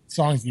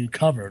songs do you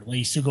cover? Like,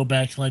 you still go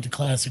back to like the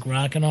classic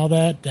rock and all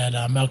that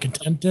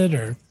Malcontent did,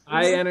 or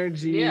High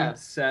energy Yeah.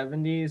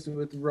 70s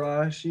with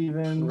Rush,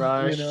 even.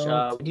 Rush.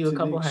 We do a to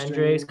couple the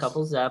Hendrix, extremes.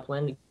 couple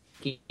Zeppelin.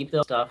 Keep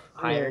the stuff,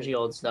 high Yeah. energy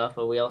old stuff,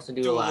 but we also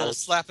do Do a a lot little of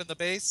slap in the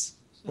bass.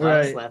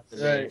 Right, slap the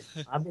right.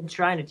 bass. I've been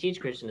trying to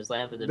teach Christian to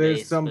slap at the There's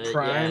bass. some but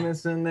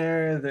Primus in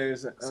there.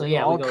 There's So,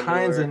 yeah, all we go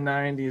kinds newer. of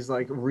 90s,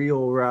 like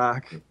real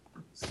rock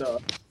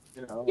stuff.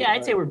 Yeah,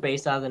 I'd say we're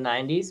based out of the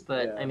 '90s,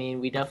 but Yeah. I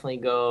mean, we definitely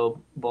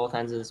go both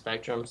ends of the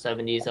spectrum,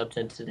 '70s up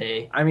to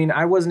today. I mean,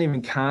 I wasn't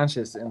even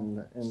conscious in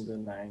the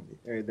 90s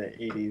or the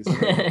 80s,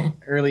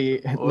 Or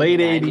late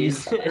the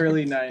 80s, 90s.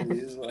 early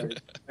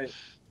 90s.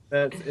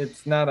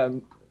 It's not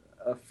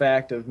a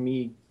fact of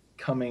me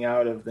coming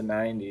out of the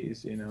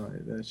 90s.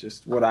 That's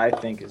just what I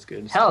think is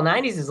good. Hell,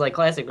 '90s is like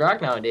classic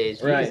rock nowadays.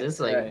 Jesus, right? it's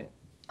like right.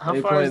 how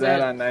They far play is that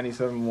that? on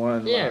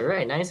 97.1. Yeah, like,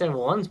 right.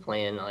 97.1's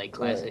playing like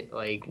classic,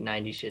 like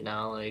 '90s shit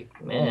now. Like,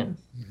 man,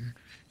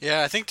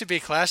 Yeah, I think to be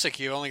classic,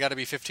 you only got to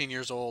be 15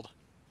 years old.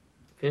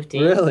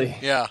 15. Really?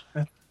 Yeah.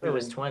 It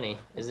was 20.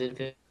 Is it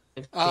 15?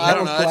 I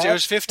don't know. Classic? It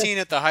was 15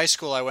 at the high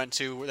school I went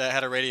to that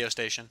had a radio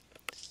station.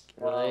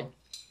 Really?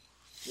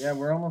 Yeah,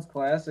 we're almost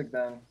classic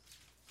then.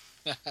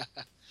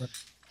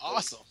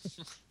 Awesome.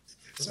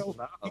 so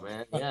Oh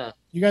man, yeah.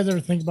 you guys ever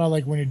think about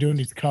like when you're doing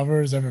these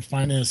covers, ever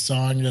finding a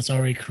song that's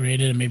already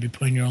created and maybe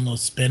putting your own little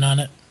spin on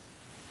it?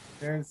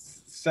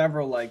 There's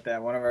several like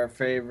that. One of our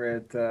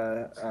favorite,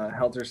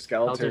 Helter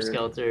Skelter. Helter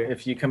Skelter.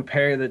 If you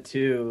compare the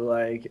two,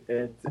 like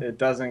it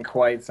doesn't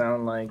quite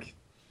sound like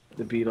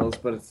the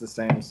Beatles, but it's the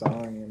same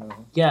song.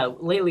 Yeah,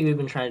 lately we've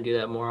been trying to do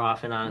that more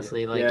often.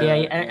 Honestly, like Yeah,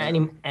 yeah,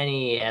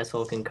 any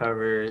asshole can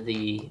cover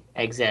the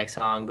exact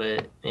song,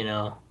 but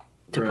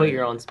to put Right.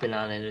 your own spin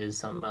on it is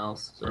something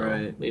else. So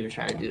Right. we've been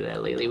trying to do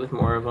that lately with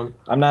more of them.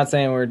 I'm not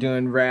saying we're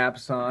doing rap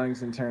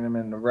songs and turn them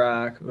into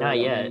rock. But, Not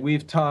yet.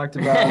 We've talked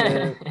about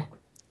it.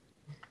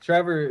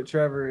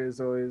 Trevor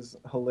is always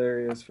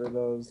hilarious for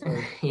those,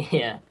 like,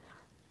 Yeah.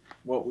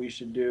 what we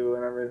should do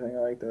and everything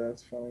like that.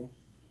 That's funny.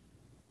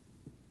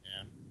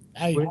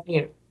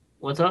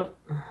 What's up?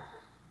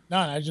 No,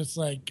 I just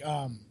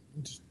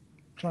just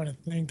trying to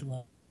think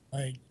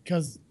like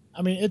because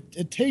I mean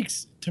it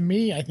takes to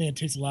me I think it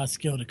takes a lot of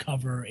skill to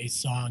cover a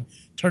song,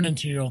 turn it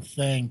into your own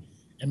thing,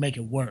 and make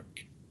it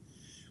work.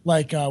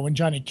 Like when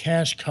Johnny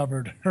Cash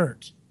covered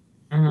 "Hurt."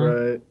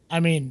 Mhm. Right. I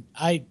mean,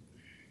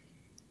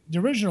 the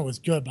original was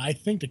good, but I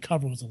think the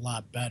cover was a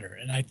lot better.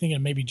 And I think it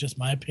may be just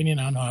my opinion.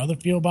 I don't know how others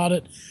feel about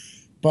it,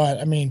 but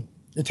I mean,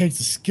 it takes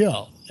a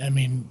skill. I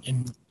mean,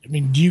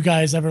 do you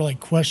guys ever like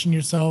question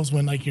yourselves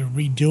when like you're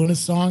redoing a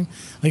song,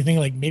 like thinking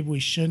like maybe we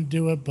shouldn't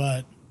do it,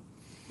 but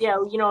Yeah,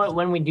 you know what?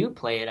 When we do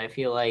play it, I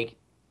feel like,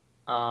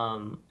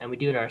 and we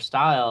do it our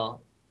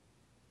style.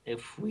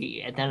 If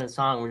we at the end of the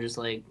song, we're just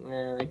like,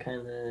 that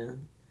kind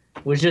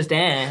of was just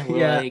We're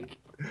Yeah. like,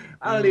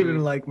 I don't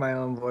even like my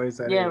own voice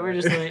anymore. yeah, we're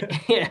just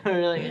like,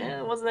 we're like,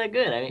 it wasn't that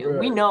good. I mean,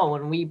 we Right. know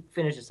when we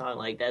finish a song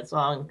like that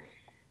song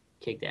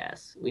kicked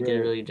ass. We did a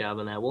Right. really good job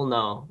on that. We'll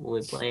know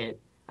when we play it.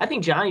 I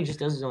think Johnny just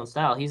does his own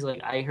style. He's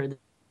like, I heard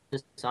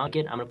this song,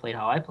 I'm gonna play it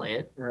how I play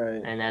it,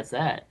 Right. and that's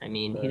that. I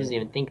mean, he Right. doesn't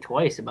even think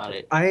twice about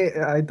it.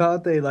 I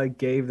thought they like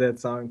gave that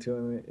song to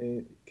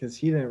him because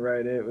he didn't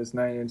write it. It was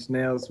Nine Inch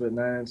Nails, but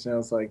Nine Inch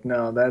Nails like,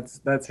 no,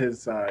 that's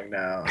his song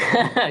now.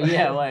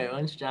 Yeah, why?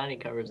 Once Johnny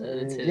covers it,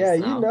 it's his Yeah,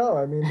 now.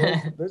 I mean,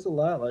 there's a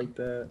lot like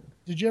that.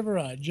 did you ever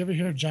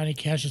hear Johnny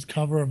Cash's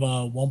cover of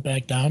 "Won't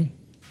Back Down,"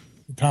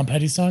 the Tom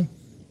Petty song?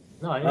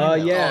 No, I didn't Oh know.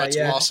 yeah, Oh, it's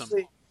yeah. awesome.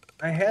 Actually,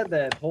 I had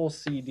that whole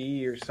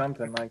CD or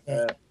something like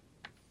that.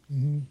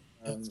 Mm-hmm.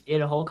 You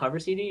had a whole cover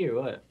CD or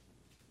what?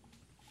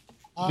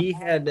 He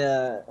had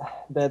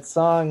that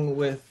song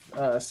with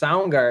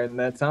Soundgarden.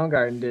 That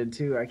Soundgarden did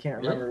too. I can't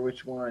remember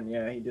which one.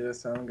 Yeah, he did a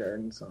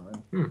Soundgarden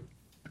song.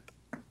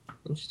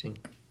 Interesting.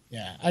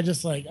 Yeah, I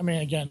just like. I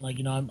mean, again, like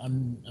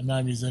I'm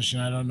not a musician.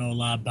 I don't know a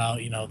lot about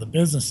the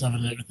business of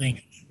it and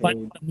everything. But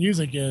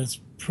music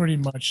is pretty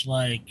much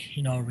like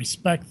a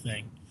respect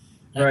thing.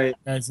 And Right.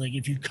 Guys, like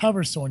if you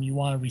cover someone, you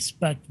want to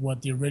respect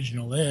what the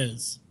original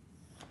is.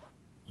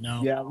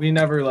 Yeah, we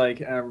never like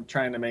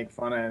trying to make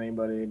fun of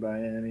anybody by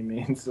any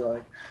means.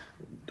 Like,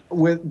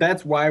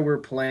 that's why we're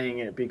playing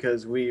it,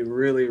 because we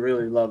really,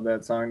 really love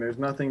that song. There's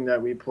nothing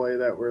that we play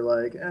that we're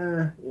like,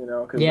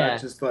 because Yeah.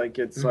 that just like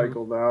gets Mhm.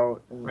 cycled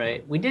out.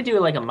 Right. We did do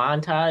like a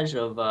montage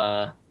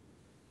of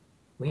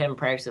we haven't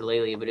practiced it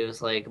lately, but it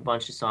was like a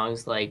bunch of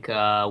songs like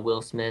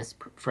Will Smith's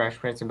Fresh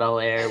Prince of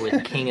Bel-Air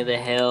with King of the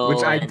Hill,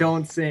 Which I and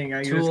don't sing.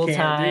 I just Tool can't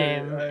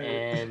Time, do it.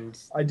 and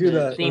I do the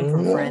that. theme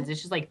from Friends.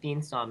 It's just like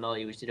theme song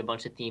melody. We just did a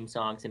bunch of theme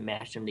songs and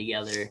mashed them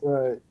together,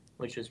 Right.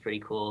 which was pretty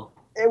cool.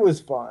 It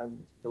was fun.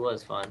 It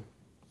was fun.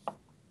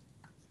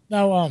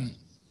 Now,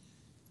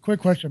 quick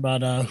question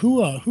about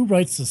who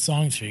writes the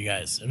songs for you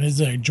guys? I mean, is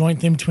there a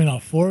joint thing between all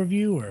four of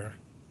you, or?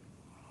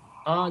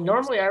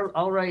 Normally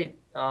I'll write.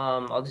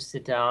 I'll just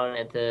sit down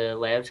at the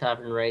laptop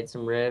and write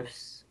some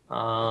riffs.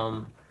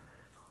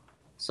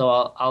 So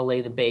I'll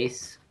lay the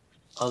base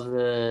of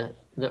the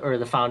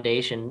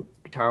foundation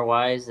guitar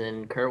wise,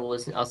 and Kurt will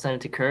listen. I'll send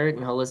it to Kurt,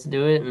 and he'll listen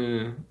to it,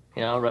 and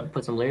I'll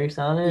put some lyrics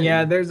on it.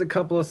 Yeah, and, there's a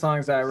couple of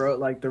songs I wrote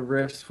like the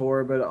riffs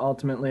for, but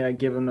ultimately I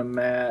give them to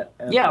Matt.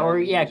 And yeah, then or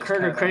he yeah, just Kurt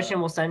or kinda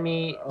Christian will send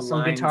me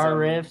some aligns guitar them.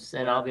 riffs,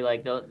 and Yeah. I'll be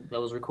like,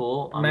 those were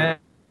cool. Matt's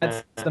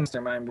the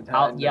mastermind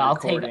behind the I'll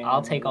recording.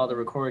 take all the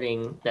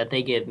recording that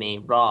they give me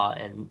raw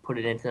and put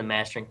it into the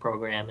mastering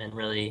program and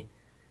really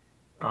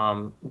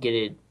get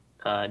it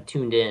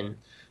tuned in.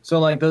 So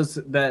like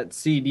that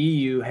CD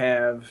you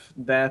have,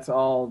 that's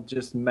all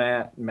just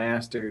Matt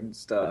mastered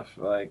stuff.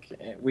 Like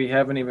we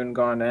haven't even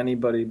gone to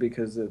anybody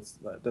because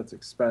that's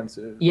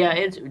expensive. Yeah,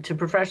 it's to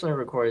professionally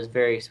record is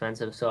very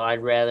expensive, so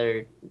I'd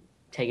rather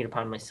take it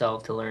upon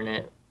myself to learn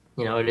it.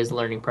 It is a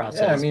learning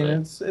process. Yeah, I mean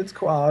but it's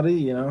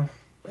quality.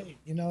 Hey,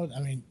 I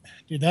mean,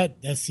 dude, that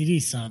CD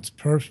sounds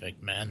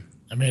perfect, man.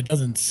 I mean, it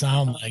doesn't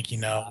sound like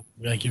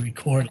like you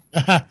record.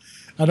 I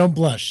don't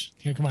blush.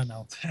 Here, come on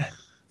now.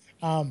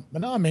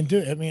 But no, I mean,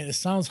 dude, I mean, it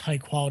sounds high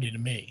quality to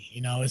me.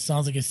 It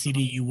sounds like a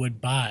CD you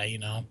would buy.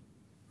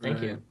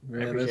 Thank you. I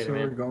Yeah, appreciate that's it, what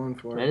man. we're going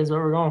for. That is what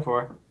we're going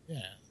for. Yeah.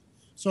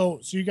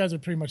 So you guys are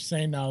pretty much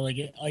saying now,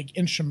 like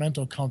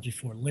instrumental comes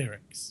before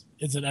lyrics.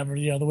 Is it ever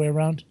the other way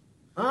around?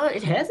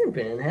 It hasn't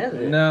been, has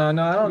it? No,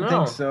 I don't No.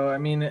 think so. I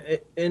mean,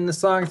 in the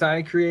songs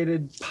I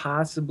created,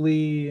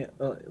 possibly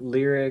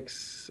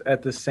lyrics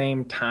at the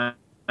same time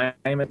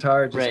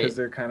guitar, just because Right.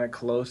 they're kind of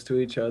close to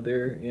each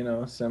other.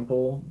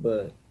 Simple.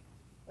 But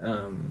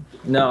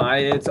no,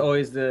 it's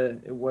always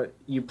what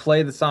you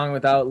play the song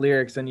without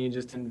lyrics, and you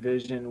just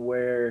envision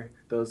where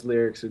those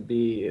lyrics would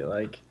be,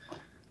 like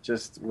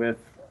just with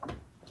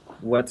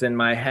what's in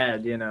my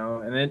head, and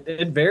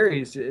it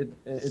varies.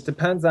 It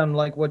depends on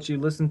like what you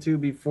listen to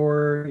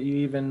before you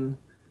even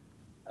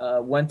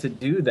went to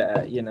do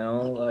that,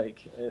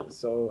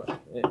 so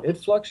it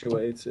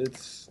fluctuates.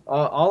 It's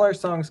all our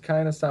songs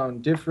kind of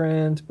sound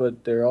different,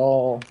 but they're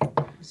all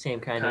Same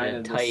kind kind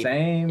of of type. the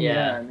same.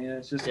 Yeah. I mean,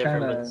 it's just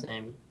Different kind but the of.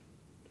 same.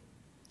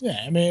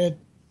 Yeah, I mean,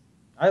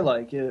 I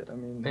like it. I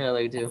mean, Yeah,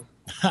 like do.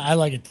 I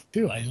like it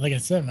too. Like I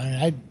said,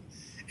 man,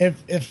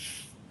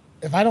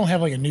 if I don't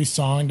have like a new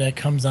song that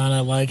comes on I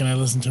like and I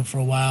listen to it for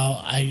a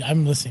while,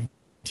 I'm listening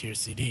to your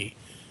CD.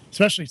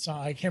 Especially song,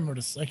 I can't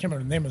remember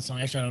the name of the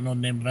song. Actually, I don't know the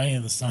name of any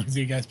of the songs that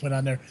you guys put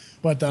on there.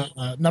 But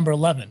number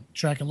 11,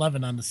 track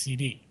 11 on the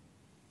CD.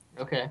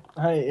 Okay.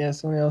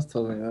 somebody else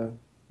told me that.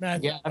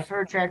 Man, Yeah, I've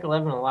heard track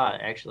 11 a lot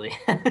actually,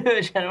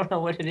 which I don't know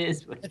what it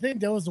is, but I think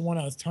that was the one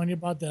I was telling you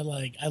about. That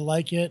like I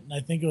like it, and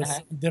I think it was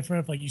something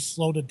different if like you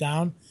slowed it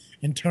down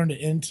and turned it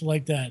into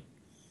like that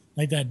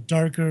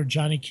darker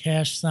Johnny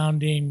Cash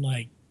sounding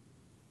like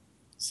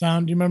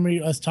sound. Do you remember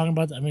us talking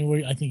about that? I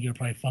mean, I think you're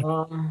probably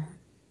fucking.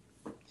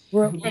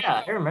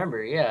 yeah, I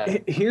remember. Yeah,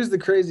 Here's the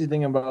crazy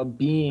thing about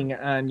being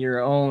on your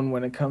own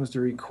when it comes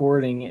to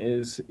recording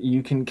is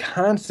you can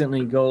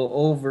constantly go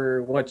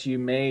over what you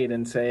made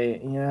and say,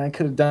 yeah, I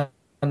could have done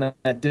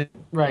that.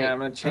 right. Yeah, I'm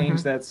going to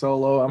change that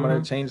solo. I'm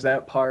going to change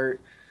that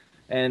part.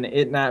 And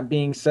it not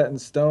being set in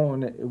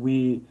stone,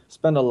 we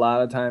spend a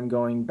lot of time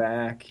going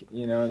back.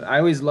 I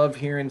always love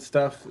hearing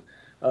stuff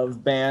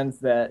of bands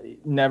that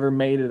never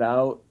made it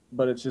out,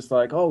 but it's just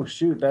like, oh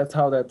shoot, that's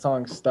how that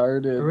song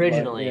started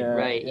Originally, like,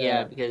 right?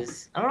 Yeah,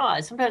 because I don't know.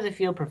 Sometimes I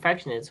feel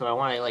perfectionist, so I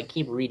want to like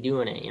keep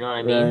redoing it. You know what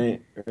I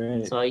mean?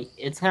 Right. So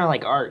it's kind of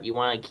like art. You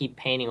want to keep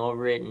painting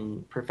over it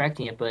and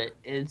perfecting it, but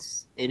it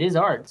is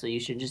art. So you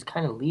should just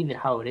kind of leave it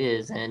how it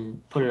is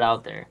and put it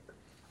out there,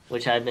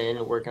 which I've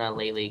been working on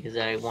lately because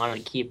I want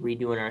to keep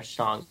redoing our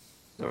songs,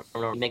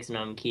 or mixing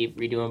them, keep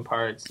redoing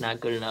parts, not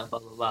good enough, blah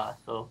blah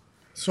blah.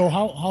 So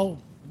how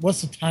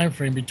what's the time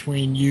frame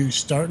between you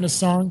starting a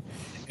song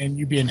and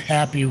you being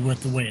happy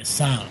with the way it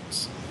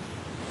sounds?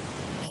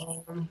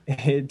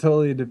 It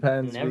totally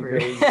depends. Never.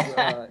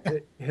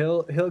 Because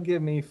he'll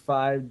give me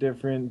 5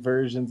 different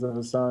versions of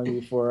a song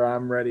before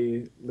I'm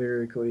ready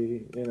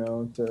lyrically,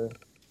 to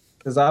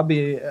Because I'll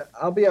be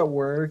at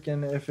work,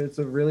 and if it's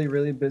a really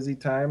really busy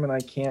time and I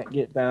can't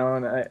get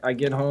down, I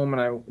get home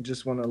and I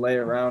just want to lay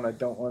around. I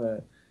don't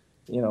want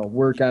to,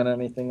 work on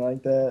anything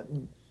like that.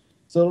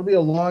 So it'll be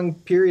a long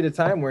period of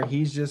time where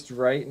he's just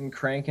writing,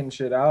 cranking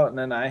shit out, and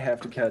then I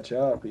have to catch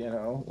up.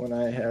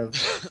 When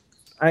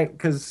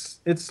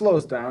because it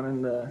slows down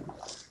in the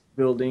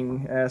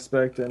building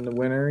aspect in the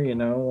winter.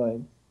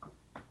 Like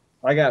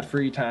I got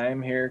free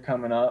time here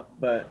coming up,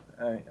 but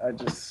I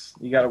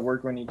just you got to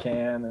work when you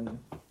can and.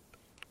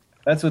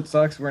 That's what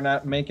sucks. We're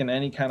not making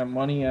any kind of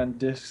money on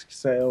disc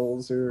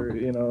sales or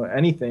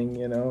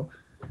anything.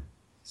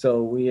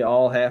 So we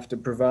all have to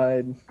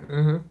provide.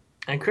 Mm-hmm.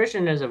 And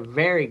Christian is a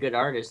very good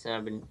artist, and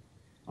I've been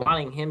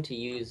wanting him to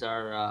use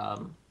our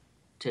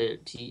to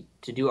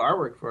do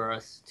artwork for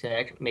us,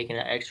 to make an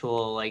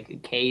actual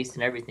like case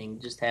and everything.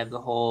 Just have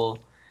the whole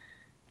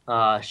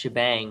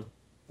shebang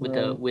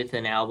with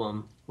an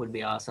album would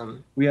be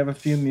awesome. We have a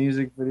few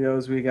music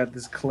videos. We got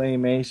this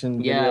claymation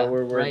video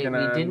we're working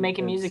on. We did make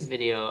a music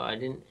video. I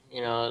didn't,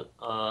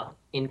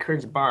 in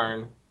Kurt's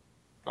barn,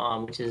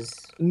 which is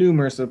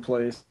numerous of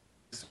places,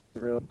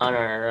 really. On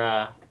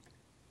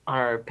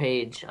our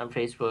page on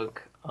Facebook,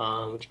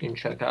 which you can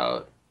check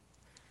out.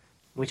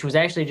 Which was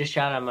actually just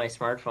shot on my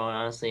smartphone,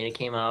 honestly, and it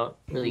came out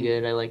really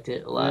good. I liked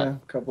it a lot. Yeah, a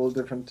couple of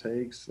different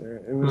takes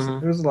there. It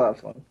was a lot of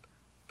fun.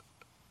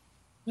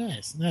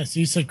 Nice.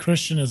 You said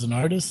Christian is an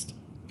artist?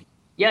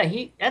 Yeah,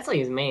 that's like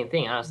his main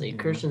thing, honestly.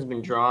 Mm-hmm. Christian's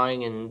been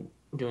drawing and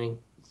doing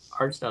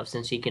art stuff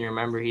since he can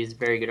remember. He's a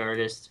very good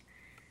artist.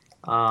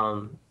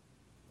 So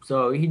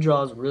he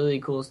draws really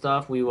cool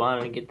stuff. We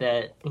wanted to get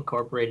that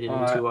incorporated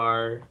into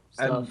our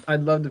stuff.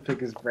 I'd love to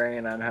pick his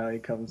brain on how he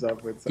comes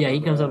up with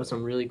he comes up with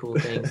some really cool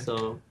things.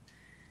 So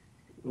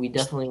we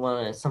definitely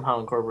want to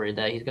somehow incorporate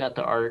that. He's got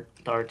the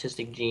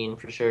artistic gene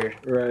for sure.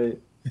 Right.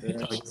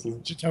 Yeah.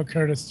 Just tell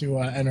Curtis to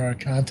enter a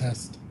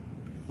contest.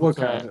 What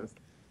contest?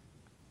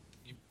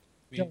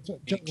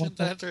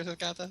 Enter the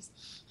contest?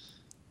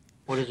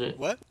 What is it?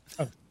 What?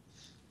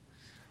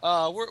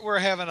 We're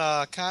having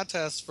a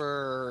contest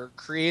for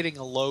creating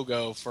a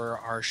logo for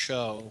our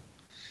show.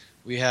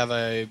 We have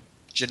a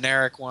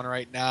generic one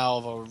right now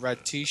of a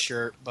red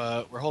T-shirt,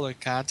 but we're holding a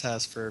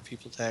contest for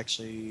people to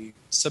actually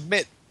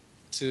submit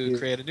to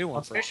create a new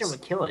one for us. Christian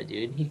would kill it,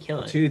 dude. He'd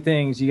kill it. Two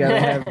things: you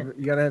gotta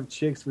have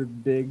chicks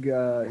with big,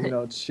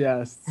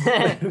 chests.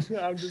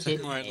 I'm just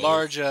right,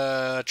 large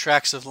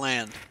tracts of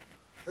land.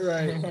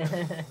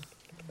 Right.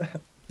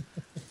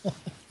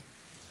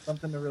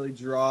 Something to really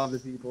draw the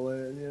people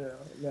in,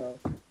 No.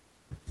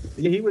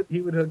 Yeah, he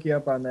would hook you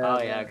up on that.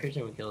 Oh yeah,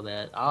 Christian would kill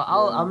that.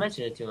 I'll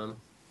mention it to him.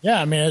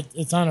 Yeah, I mean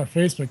it's on our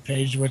Facebook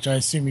page, which I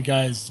assume you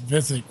guys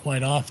visit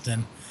quite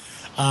often.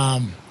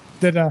 I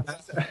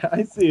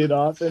see it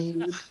often,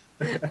 dude.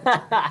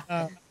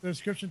 The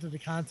description to the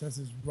contest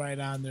is right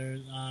on there.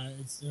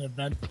 It's an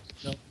event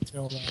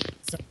until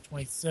September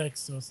 26th,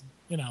 so it's,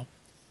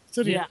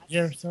 still the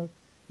year. So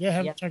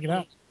check it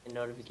out. A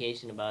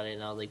notification about it,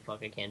 and I was like,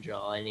 "Fuck, I can't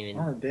draw." I didn't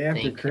even. Oh, day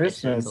after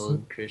Christmas.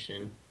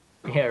 Christian.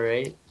 Yeah,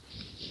 right.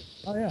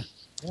 Oh yeah,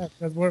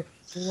 because we're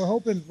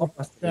hoping. We're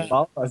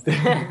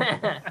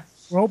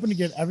hoping to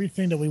get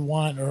everything that we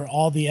want or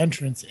all the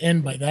entrants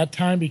in by that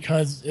time,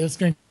 because it's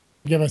going to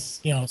give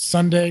us,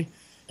 Sunday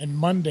and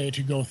Monday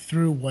to go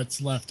through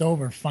what's left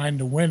over, find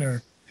the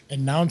winner,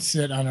 announce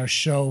it on our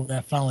show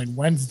that following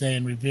Wednesday,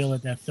 and reveal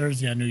it that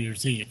Thursday on New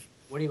Year's Eve.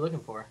 What are you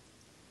looking for?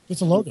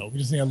 Just a logo. We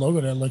just need a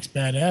logo that looks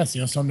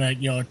badass. Something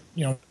that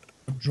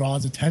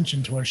draws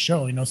attention to our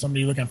show.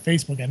 Somebody you look on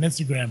Facebook, on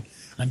Instagram,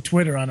 on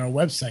Twitter, on our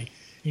website.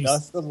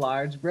 Just the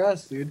large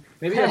breast, dude.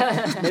 Maybe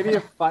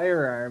a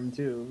firearm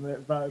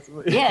too,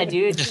 possibly. Yeah,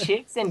 dude.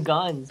 Chicks and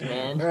guns,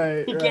 man.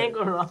 Right. You can't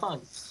go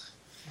wrong.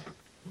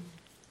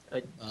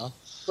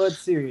 But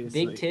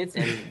seriously, big tits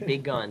and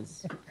big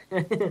guns.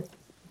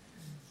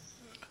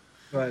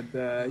 But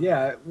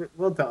yeah,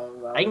 we'll tell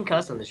them about it. I can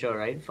cuss on the show,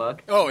 right?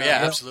 Fuck. Oh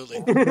yeah,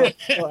 absolutely.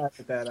 We'll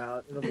edit that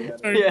out. It'll be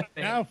better. Yeah.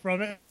 Now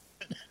from it.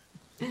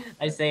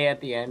 I say at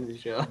the end of the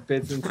show.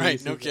 Bits and Right,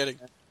 pieces. no kidding.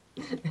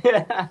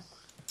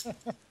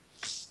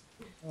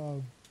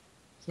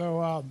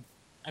 I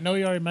know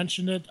you already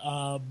mentioned it,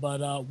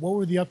 but what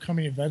were the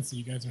upcoming events that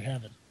you guys are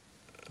having?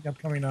 The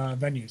upcoming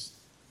venues.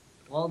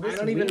 Well, I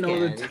don't even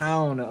know the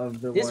town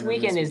of the. This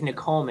weekend is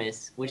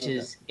Nokomis, which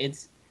is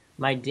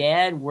my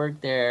dad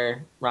worked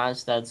there. Ron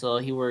Stutzel.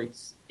 He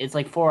works. It's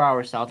like 4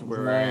 hours south of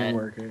where we're at.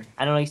 Worker.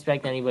 I don't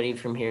expect anybody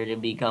from here to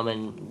be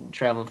traveling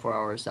 4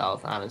 hours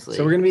south, honestly.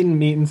 So we're gonna be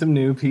meeting some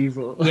new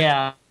people.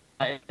 Yeah,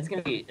 it's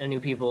gonna be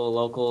new people,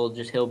 local,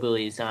 just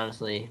hillbillies,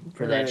 honestly,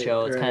 for that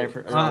show. It's kind of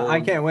for.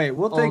 I can't wait.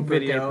 We'll take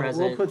video.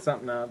 Present. We'll put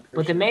something up.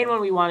 But the main one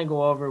we want to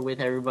go over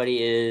with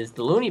everybody is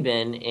the Looney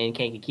Bin in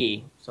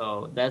Kankakee.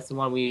 So that's the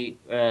one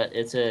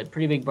it's a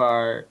pretty big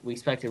bar. We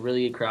expect a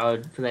really good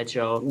crowd for that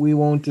show. We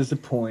won't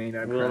disappoint.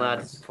 We will not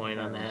disappoint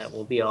on that.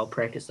 We'll be all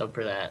practiced up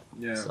for that.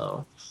 Yeah.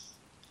 So.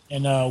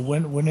 And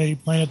when are you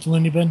playing at the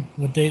Looney Bin?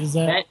 What date is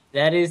that?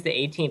 That is the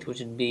 18th, which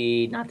would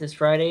be not this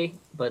Friday,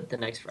 but the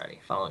next Friday,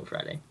 following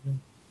Friday.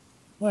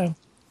 Well,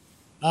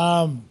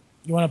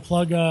 you want to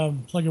plug your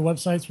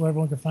websites where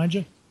everyone can find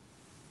you?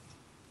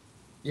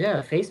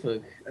 Yeah,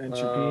 Facebook.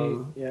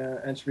 Entropy,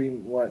 Entropy.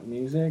 What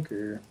music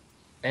or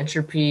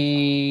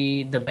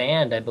Entropy, the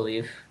band, I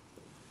believe.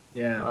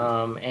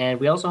 yeah? And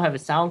we also have a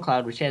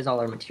SoundCloud which has all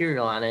our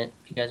material on it.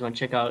 If you guys want to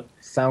check out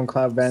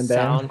SoundCloud Van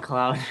Damme.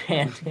 SoundCloud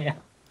Van Dam.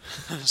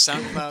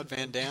 SoundCloud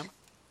Van Dam.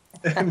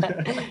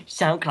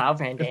 SoundCloud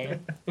Van Dam.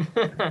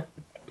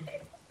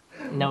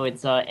 No,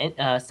 it's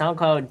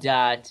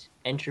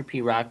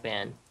SoundCloud.entropy rock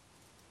band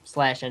 /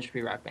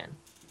 entropy rock band.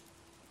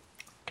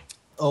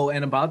 Oh,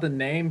 and about the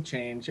name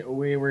change,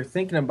 we were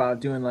thinking about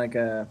doing like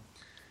the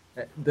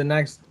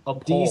next A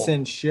poll.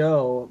 decent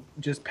show.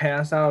 Just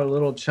pass out a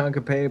little chunk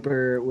of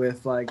paper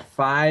with like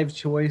 5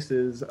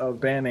 choices of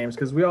band names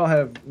because we all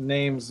have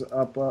names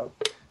up that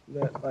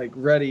like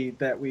ready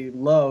that we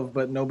love,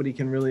 but nobody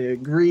can really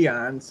agree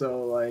on.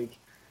 So like,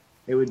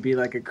 it would be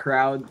like a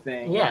crowd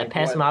thing. Yeah, like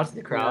pass them out to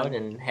the yeah. crowd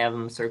and have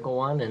them circle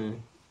one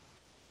and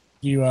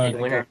You pick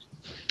winner.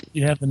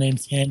 you have the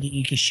names handy.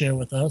 You can share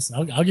with us.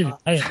 I'll give you.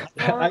 I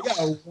got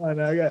one.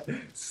 I got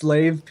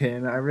Slave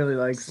Pin. I really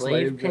like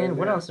Slave Pin.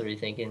 What yeah. else are we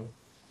thinking?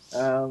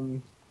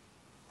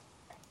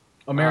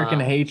 American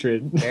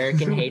Hatred.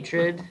 American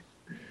Hatred.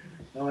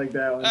 I like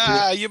that one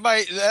too. You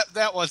might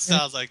that one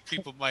sounds like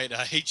people might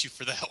hate you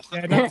for that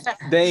one.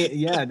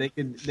 Yeah, They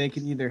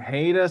could either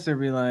hate us or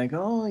be like,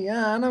 oh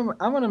yeah,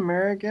 I'm an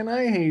American.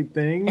 I hate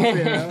things.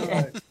 You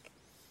know?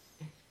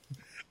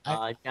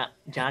 Like,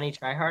 Johnny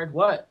Tryhard.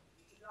 What?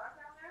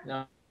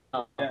 No.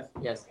 Oh, Yes.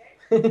 yes.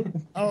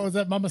 Oh, is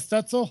that Mama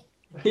Stetzel?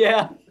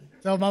 Yeah.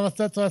 Tell Mama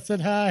Stetzel I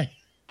said hi.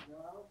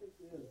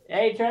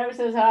 Hey, Travis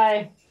says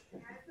hi.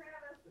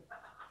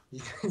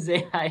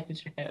 Say hi to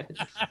Travis.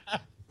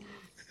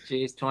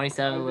 Jeez,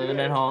 27, living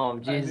at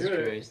home. Jesus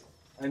Christ.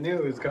 I knew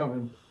it was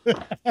coming.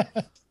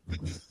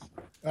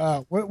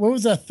 What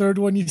was that third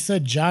one you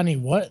said? Johnny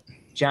what?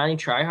 Johnny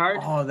Tryhard?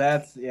 Oh,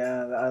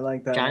 I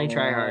like that. Johnny one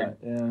a lot. Tryhard.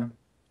 Yeah.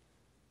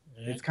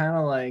 It's kind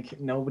of like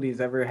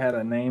nobody's ever had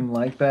a name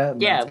like that.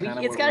 and Yeah, that's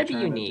kinda it's what got to we're be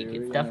trying unique. do,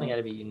 It's you definitely know? got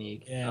to be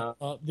unique. Yeah.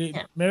 The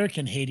yeah.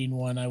 American hating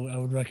one, I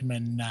would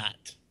recommend not.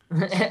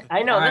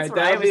 I know, that's Alright, what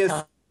I that'll be was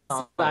a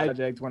telling.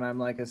 project when I'm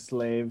like a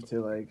slave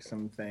to like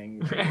some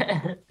things.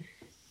 A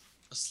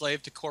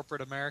slave to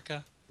corporate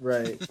America.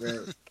 Right.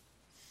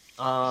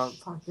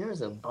 Fuck, there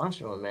was a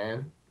bunch of them,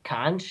 man.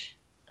 Conch?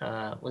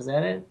 Was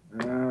that it?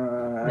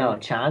 No, No,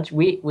 Chanch.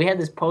 We had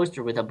this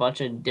poster with a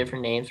bunch of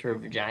different names for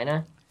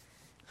vagina.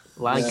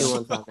 A lot of good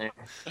ones on there.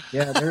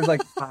 Yeah, there's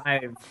like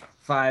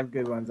five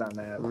good ones on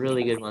that.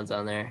 Really good ones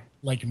on there.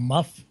 Like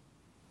Muff.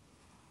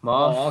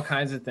 Muff. All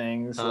kinds of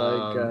things like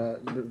Um,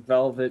 the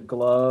velvet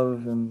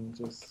glove and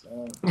just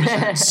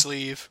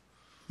Sleeve.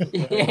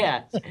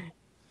 Yeah.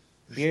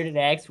 Bearded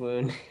axe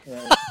wound.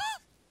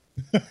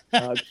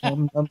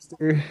 cum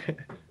dumpster.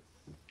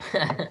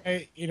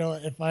 Hey,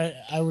 if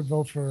I would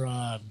vote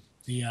for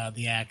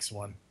the axe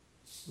one.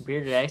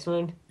 Bearded axe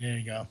wound? There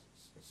you go.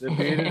 The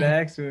bearded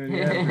axe one,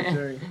 yeah, for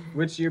sure.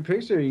 Which your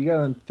picture, you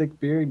got a thick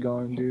beard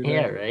going, dude.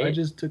 Yeah, right? I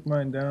just took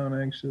mine down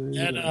actually.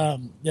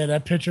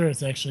 That picture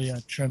is actually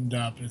trimmed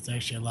up. It's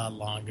actually a lot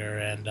longer,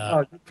 and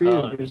Oh, good for you.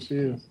 Oh, Good for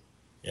you.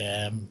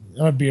 yeah, I'm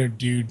a beard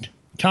dude.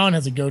 Colin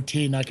has a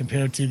goatee, not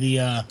compared to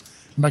the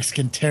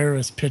Mexican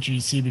terrorist picture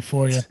you see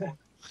before you.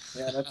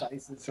 Yeah, that's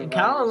ISIS. And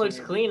Colin looks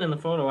survivors. clean in the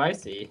photo I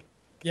see.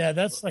 Yeah,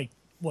 that's like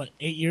what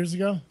 8 years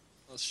ago.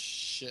 Oh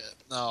shit!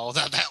 No,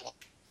 not that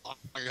long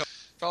ago.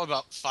 Probably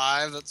about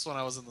 5. That's when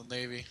I was in the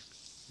Navy.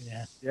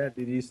 Yeah, Yeah,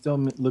 dude, you still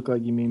look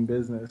like you mean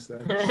business. So.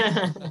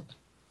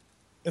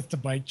 it's the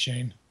bike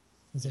chain.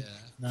 It's a Yeah.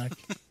 knock.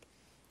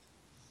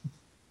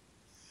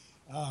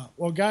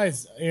 Well,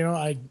 guys,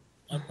 I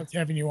loved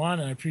having you on,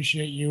 and I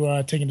appreciate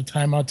you taking the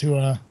time out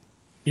to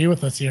be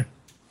with us here.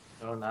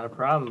 Oh, not a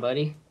problem,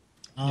 buddy.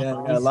 Yeah,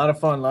 a lot of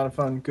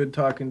fun. Good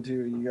talking to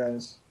you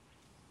guys.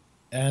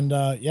 And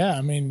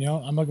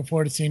I'm looking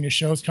forward to seeing your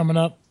shows coming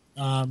up.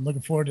 I'm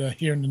looking forward to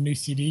hearing the new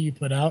CD you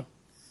put out.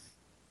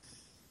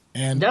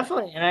 And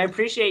Definitely, and I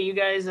appreciate you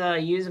guys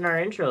using our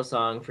intro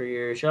song for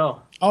your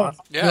show. oh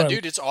Yeah, good.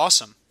 dude, it's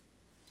awesome.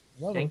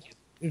 Love Thank you.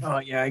 it. Oh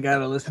yeah, I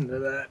gotta listen to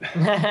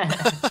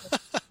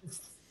that.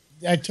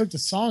 I took the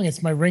song.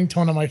 It's my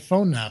ringtone on my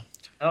phone now.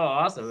 Oh,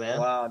 awesome, man.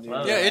 Wow, dude.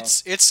 Love Yeah,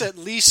 it. it's at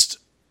least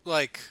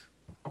like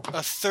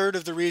a third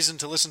of the reason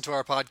to listen to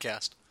our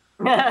podcast.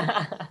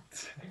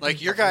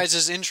 Like your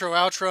guys' intro,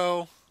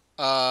 outro,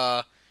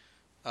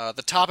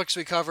 the topics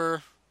we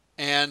cover,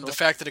 and the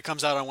fact that it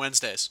comes out on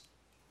Wednesdays.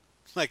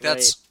 Like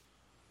that's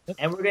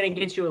And we're gonna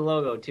get you a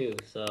logo too,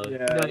 so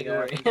Yeah, don't yeah.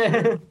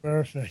 worry.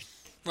 Perfect.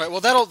 right.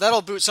 Well,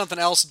 that'll boot something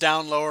else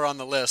down lower on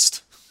the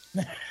list.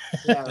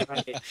 Yeah,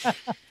 right.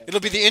 It'll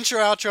be the intro,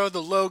 outro,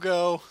 the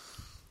logo,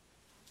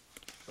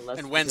 So let's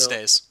and go.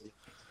 Wednesdays.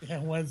 Yeah,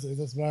 Wednesdays.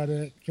 That's about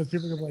it. Because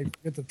people can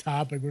get the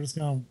topic. We're just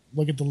gonna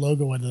look at the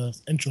logo when the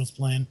intro's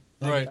playing.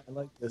 Right. I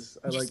like this.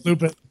 I Just like.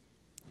 stupid.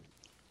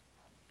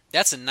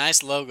 That's a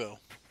nice logo.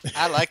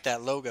 I like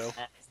that logo.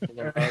 That's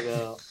the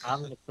logo.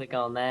 I'm gonna click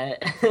on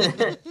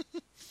that.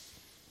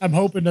 I'm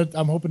hoping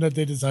that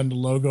they designed the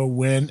logo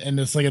when, and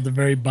it's like at the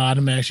very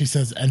bottom it actually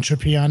says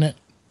Entropy on it.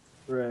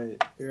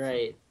 Right.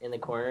 Right in the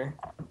corner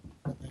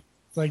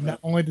It's like not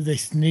only did they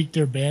sneak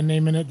their band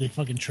name in it, they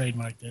fucking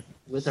trademarked it.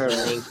 with our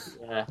link.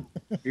 Yeah,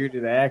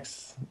 Bearded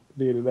axe.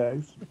 bearded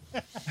eggs.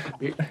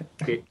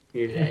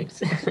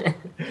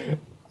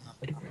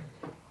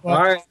 Well,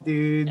 All right,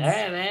 dudes. All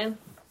right, man.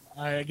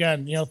 all right,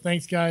 again,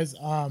 thanks guys.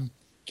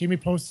 Keep me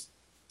posted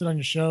on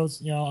your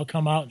shows. I'll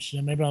come out and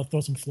shit. Maybe I'll throw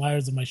some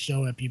flyers of my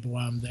show at people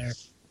while I'm there.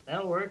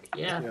 That'll work.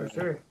 Yeah, for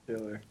sure.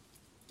 Killer.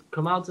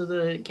 Come out to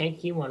the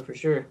Kankakee one for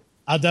sure.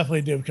 I'll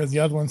definitely do because the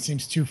other one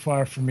seems too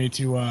far for me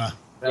to.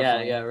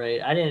 Yeah,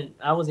 right.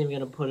 I wasn't even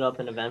gonna put up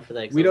an event for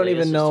that. 'cause We don't I was like,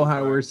 even it's just know too how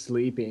far. we're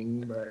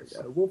sleeping, but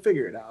we'll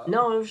figure it out.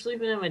 No, we're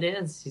sleeping at my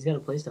dad's. He's got a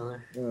place down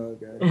Oh,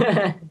 okay.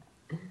 there.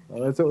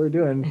 Well, that's what we're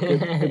doing.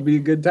 It'll be a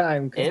good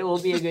time. It will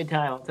be a good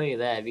time. I'll tell you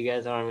that. If you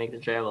guys want to make the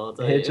travel, I'll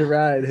tell Hitch you. a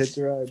ride. Hitch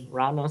a ride.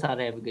 Ron knows how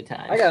to have a good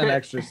time. I got an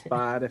extra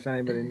spot if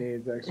anybody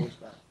needs extra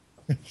spot.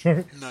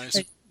 Nice.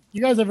 Hey,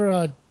 you guys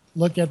ever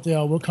look at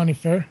the Will County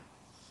Fair?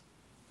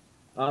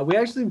 We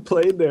actually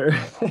played there.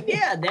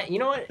 Yeah, you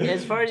know what?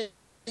 As far as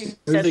It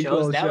set was a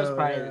shows, cool that was show,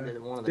 probably yeah.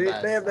 one of the They,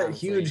 best. they have that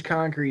honestly. huge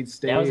concrete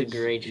stage. That was a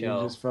great show.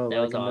 It just felt That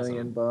like was $1 awesome.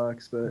 million, but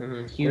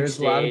Mhm, huge there's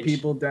a lot of stage.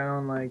 people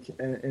down like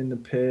in the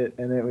pit,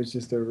 and it was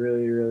just a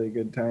really, really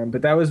good time.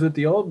 But that was with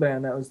the old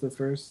band. That was the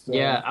first.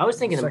 Yeah, I was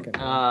thinking second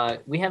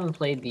we haven't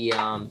played the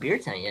beer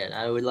tent yet.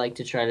 I would like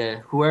to try to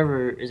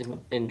whoever is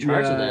in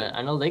charge of Yeah. that.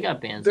 I know they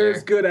got bands There's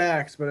there. good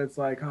acts, but it's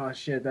like, oh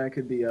shit, that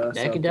could be us.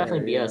 That up could definitely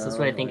there, be you us. That's know?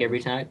 what I think every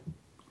time.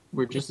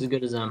 We're just as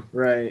good as them.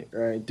 Right.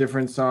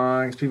 Different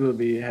songs. People would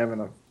be having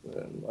a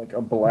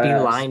blast. Be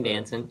line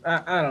dancing.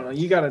 I don't know.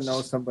 You got to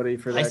know somebody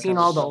for that. I seen kind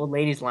of all the stuff. old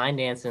ladies line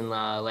dancing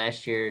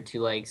last year to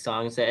like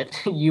songs that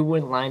you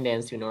wouldn't line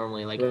dance to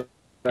normally. Like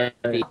Right.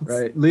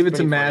 it's Leave it to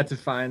pretty Matt funny.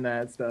 to find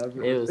that stuff.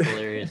 It was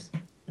hilarious.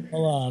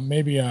 Well,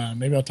 maybe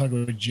I'll talk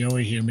with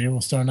Joey here. Maybe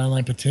we'll start an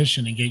online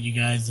petition and get you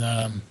guys.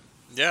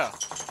 Yeah.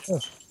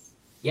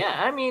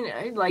 Yeah, I mean,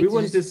 I'd like we to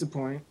wouldn't just-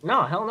 disappoint.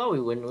 No, hell no, we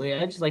wouldn't.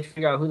 I'd just like to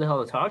figure out who the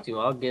hell to talk to.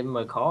 I'll give him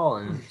a call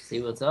and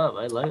see what's up.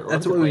 I'd like.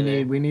 That's what we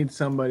need. We need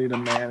somebody to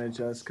manage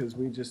us because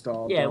we just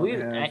all Yeah,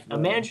 don't have, a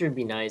manager would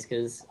be nice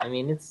because I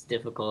mean it's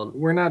difficult.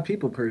 We're not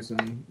people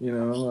person,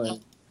 Like,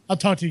 I'll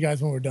talk to you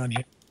guys when we're done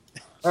here.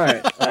 all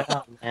right.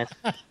 Oh, man.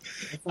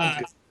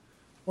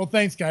 Well,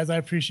 thanks, guys. I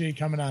appreciate you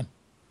coming on.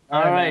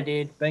 All right, man.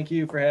 dude. Thank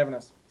you for having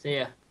us. See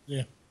ya.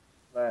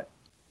 Bye.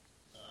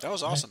 That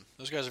was awesome.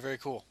 Those guys are very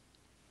cool.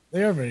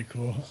 They are very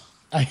cool.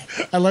 I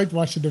liked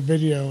watching the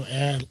video,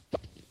 and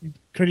you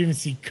couldn't even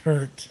see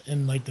Kurt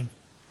in like the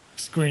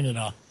screen at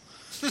all.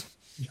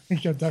 He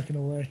kept ducking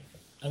away.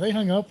 Are they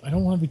hung up? I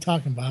don't want to be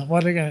talking about.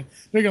 Well, they're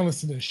gonna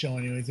listen to the show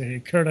anyways. They're here.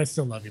 Kurt, I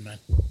still love you, man.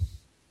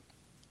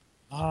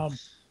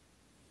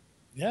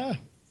 Yeah.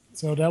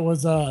 So that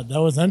was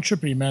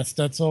Entropy, Matt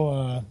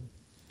Stetzel,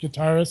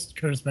 guitarist,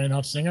 Curtis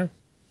Bainhoff, singer.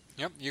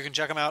 Yep, you can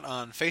check them out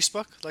on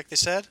Facebook, like they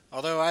said.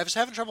 Although I was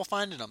having trouble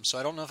finding them, so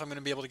I don't know if I'm going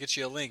to be able to get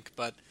you a link.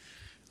 But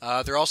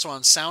they're also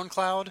on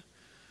SoundCloud,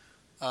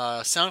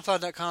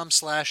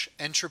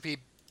 soundcloud.com/entropy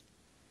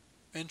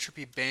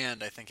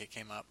band. I think it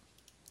came up.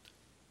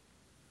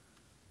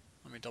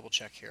 Let me double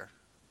check here.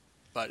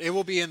 But it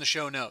will be in the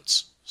show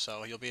notes,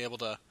 so you'll be able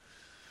to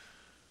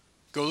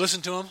go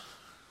listen to them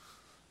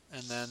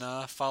and then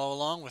follow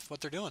along with what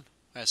they're doing,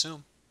 I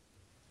assume.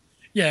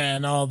 Yeah,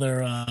 and all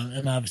their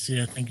and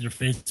obviously I think their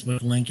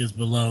Facebook link is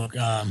below in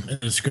the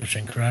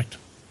description, correct?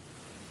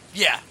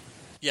 Yeah.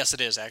 Yes,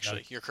 it is,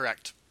 actually. You're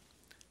correct.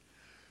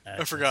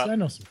 I forgot. I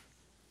know some.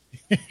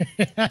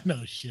 I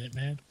know shit,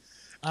 man.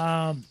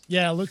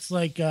 Yeah, it looks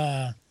like you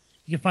can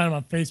find them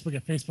on Facebook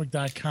at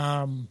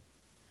facebook.com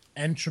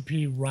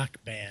Entropy Rock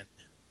Band.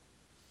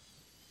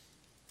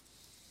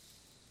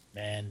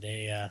 Man,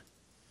 they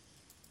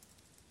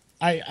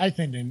I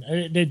think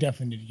they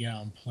definitely need to get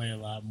out and play a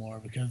lot more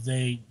because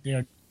they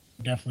are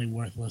definitely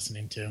worth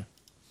listening to. I'm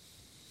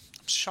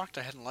shocked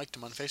I hadn't liked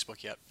him on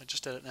Facebook yet. I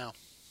just did it now.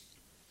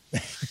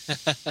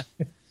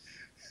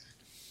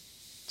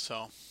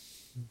 So,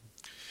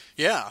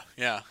 yeah.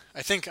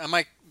 I think I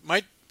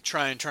might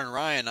try and turn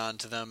Ryan on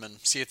to them and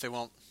see if they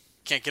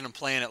can't get him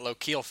playing at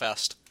Lochiel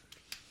Fest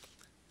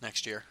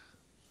next year.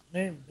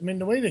 I mean,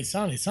 the way they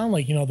sound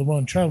like, they're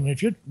willing to travel. I mean,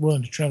 if you're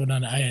willing to travel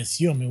down to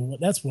ISU, I mean,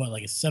 that's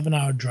like a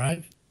 7-hour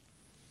drive?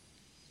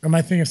 Or am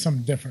I thinking of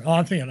something different? Oh,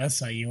 I'm thinking of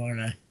SIU, aren't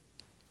I?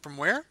 From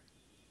where?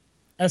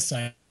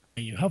 SIU.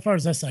 How far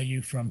is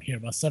SIU from here?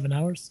 About 7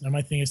 hours? Or am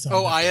I thinking of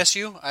something different?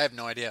 ISU? I have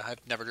no idea.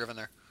 I've never driven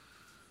there.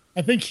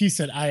 I think he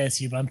said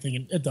ISU, but I'm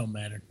thinking it don't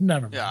matter.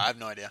 Never mind. Yeah, I have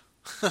no idea.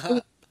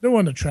 They're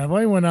willing to travel.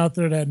 Anyone out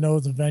there that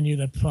knows a venue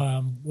that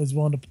was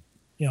willing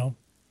to,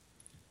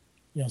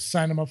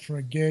 sign them up for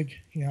a gig,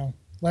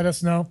 let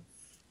us know.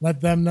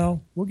 Let them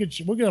know. We'll get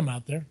them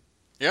out there.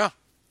 Yeah.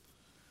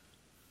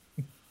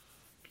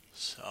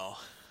 So.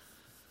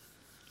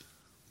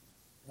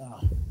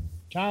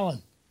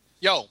 Colin,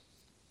 Yo.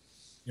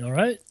 you all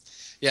right?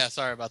 Yeah,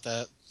 sorry about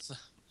that.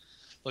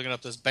 Looking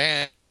up this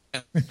band.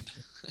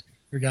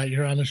 Forgot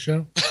you're on the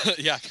show.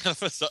 Yeah, kind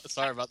of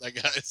sorry about that,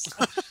 guys.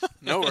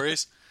 No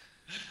worries.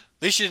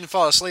 At least you didn't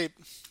fall asleep.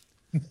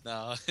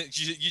 No,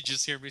 you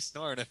just hear me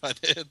snoring if I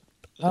did.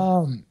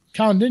 Colin,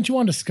 didn't you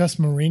want to discuss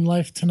marine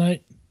life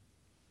tonight?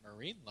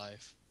 Marine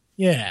life?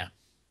 Yeah.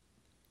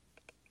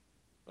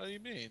 What do you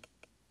mean?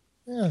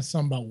 Yeah,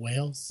 something about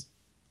whales.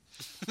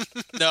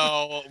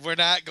 No, we're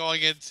not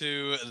going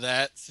into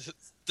that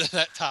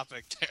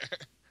topic there.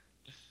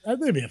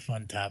 That'd be a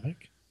fun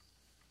topic.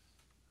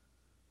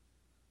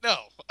 No,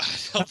 I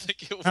don't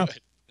think it would.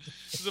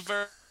 It's a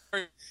very,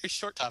 very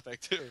short topic,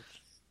 too.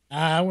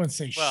 I wouldn't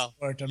say Well,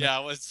 short. yeah,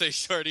 I wouldn't say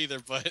short either,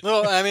 but...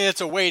 Well, I mean,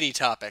 it's a weighty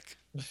topic.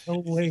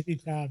 No weighty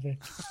topic.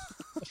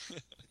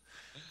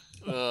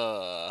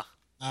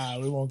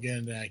 We won't get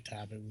into that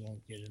topic. We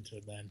won't get into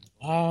it then.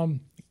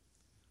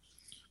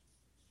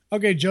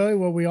 Okay, Joey,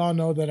 well, we all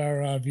know that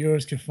our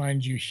viewers can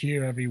find you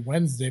here every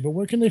Wednesday, but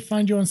where can they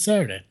find you on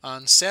Saturday?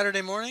 On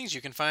Saturday mornings,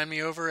 you can find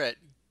me over at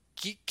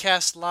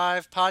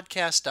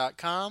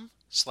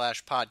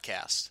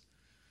geekcastlivepodcast.com/podcast.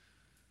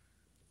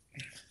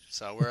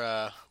 So we're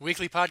a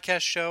weekly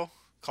podcast show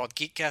called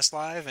Geekcast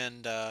Live,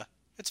 and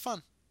it's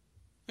fun.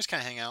 We just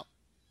kind of hang out,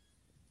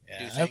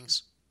 do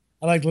things.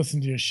 I like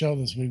listening to your show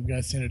this week. We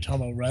guys sitting there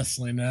talking about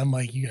wrestling, and I'm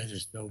like, you guys are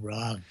so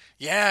wrong.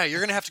 Yeah,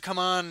 you're going to have to come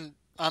on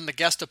the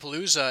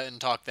Guestapalooza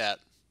and talk that.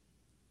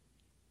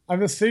 I'm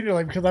just sitting there,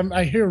 like, because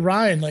I hear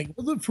Ryan, like,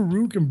 wasn't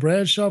Farouk and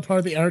Bradshaw part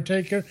of the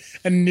Undertaker?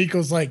 And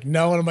Nico's like,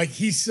 no. And I'm like,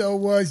 he so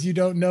was. You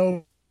don't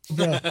know.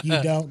 Bro,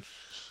 you don't.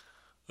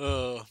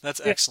 Oh, that's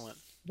excellent.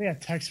 They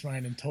had text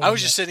Ryan and told I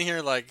was him just sitting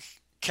here, like,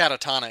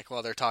 catatonic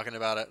while they're talking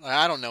about it. Like,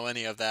 I don't know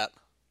any of that.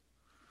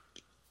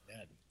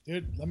 Yeah,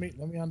 dude, let me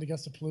on to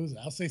Guestapalooza.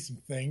 I'll say some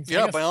things.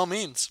 Yeah, by all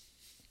means.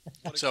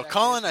 What So, exactly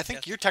Colin, is I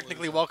think you're Guestapalooza?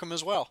 technically welcome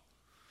as well.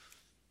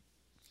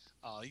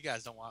 Oh, you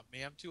guys don't want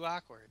me. I'm too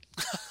awkward.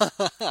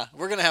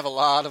 We're going to have a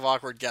lot of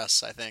awkward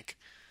guests, I think.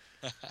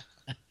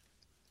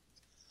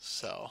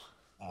 So,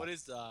 What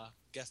is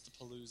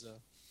Guestapalooza?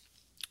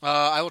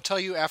 I will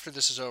tell you after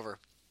this is over.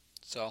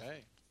 So,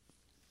 Hey.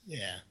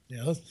 Yeah.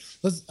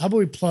 Let's. How about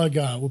we plug?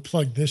 We'll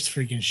plug this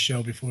freaking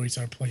show before we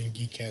start plugging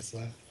Geekcast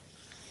Live.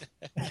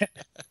 No,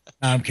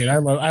 I'm kidding.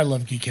 I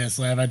love Geekcast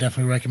Live. I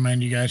definitely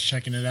recommend you guys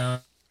checking it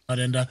out.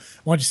 And why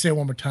don't you say it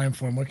one more time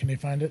for them? Where can they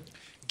find it?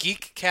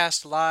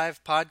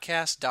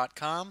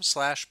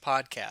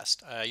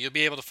 geekcastlivepodcast.com/podcast. You'll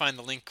be able to find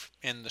the link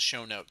in the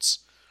show notes.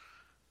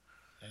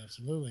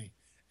 Absolutely.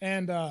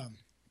 And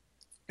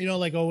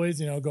like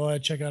always, go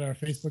ahead, check out our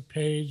Facebook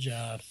page,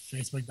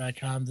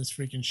 facebook.com, This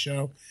Freaking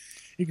Show.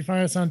 You can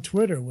find us on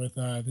Twitter with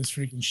This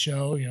Freaking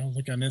Show.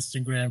 Look on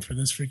Instagram for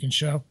This Freaking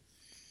Show.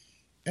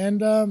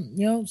 And,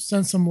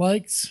 send some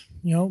likes,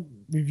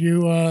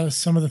 review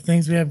some of the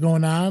things we have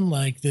going on,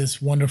 like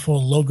this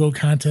wonderful logo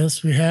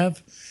contest we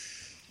have.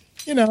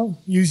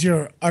 Use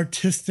your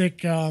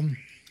artistic,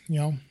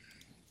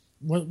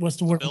 what's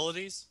the word?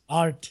 Abilities?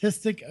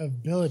 Artistic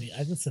ability.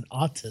 I just said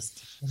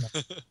autist.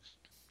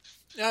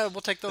 Yeah,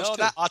 we'll take those No,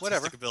 too. not autistic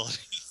Whatever.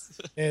 abilities.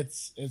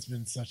 It's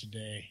been such a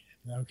day.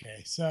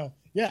 Okay, so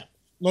yeah,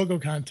 logo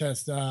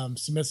contest.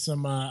 Submit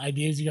some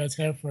ideas you guys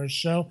have for our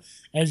show.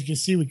 As you can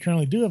see, we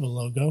currently do have a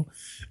logo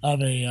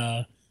of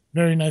a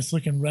very nice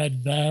looking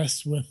red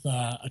vest with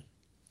a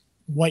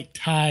white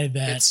tie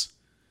that. It's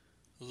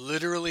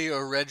literally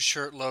a red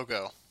shirt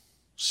logo,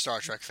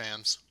 Star Trek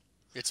fans.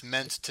 It's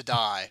meant to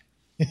die.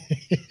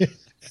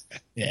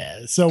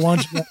 Yeah, so why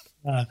don't you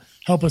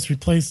help us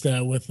replace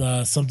that with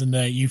something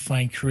that you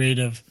find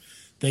creative,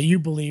 that you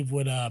believe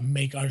would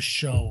make our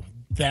show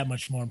that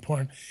much more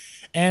important.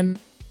 And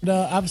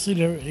obviously,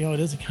 there, it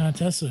is a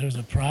contest, so there's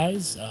a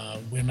prize.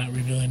 We're not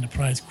revealing the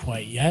prize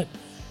quite yet.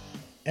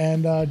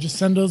 And just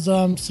send those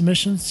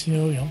submissions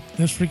to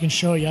This Freaking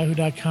Show at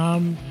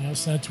yahoo.com.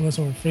 Send it to us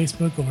over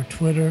Facebook, over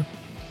Twitter,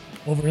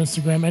 over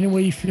Instagram. Any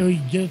way you feel you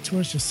can get it to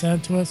us, just send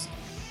it to us.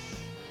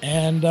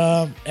 And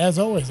as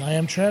always, I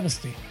am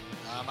Travesty.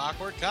 I'm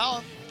Awkward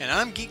Colin. And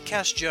I'm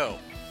Geekcast Joe.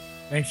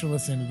 Thanks for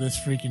listening to This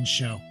Freaking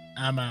Show.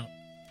 I'm out.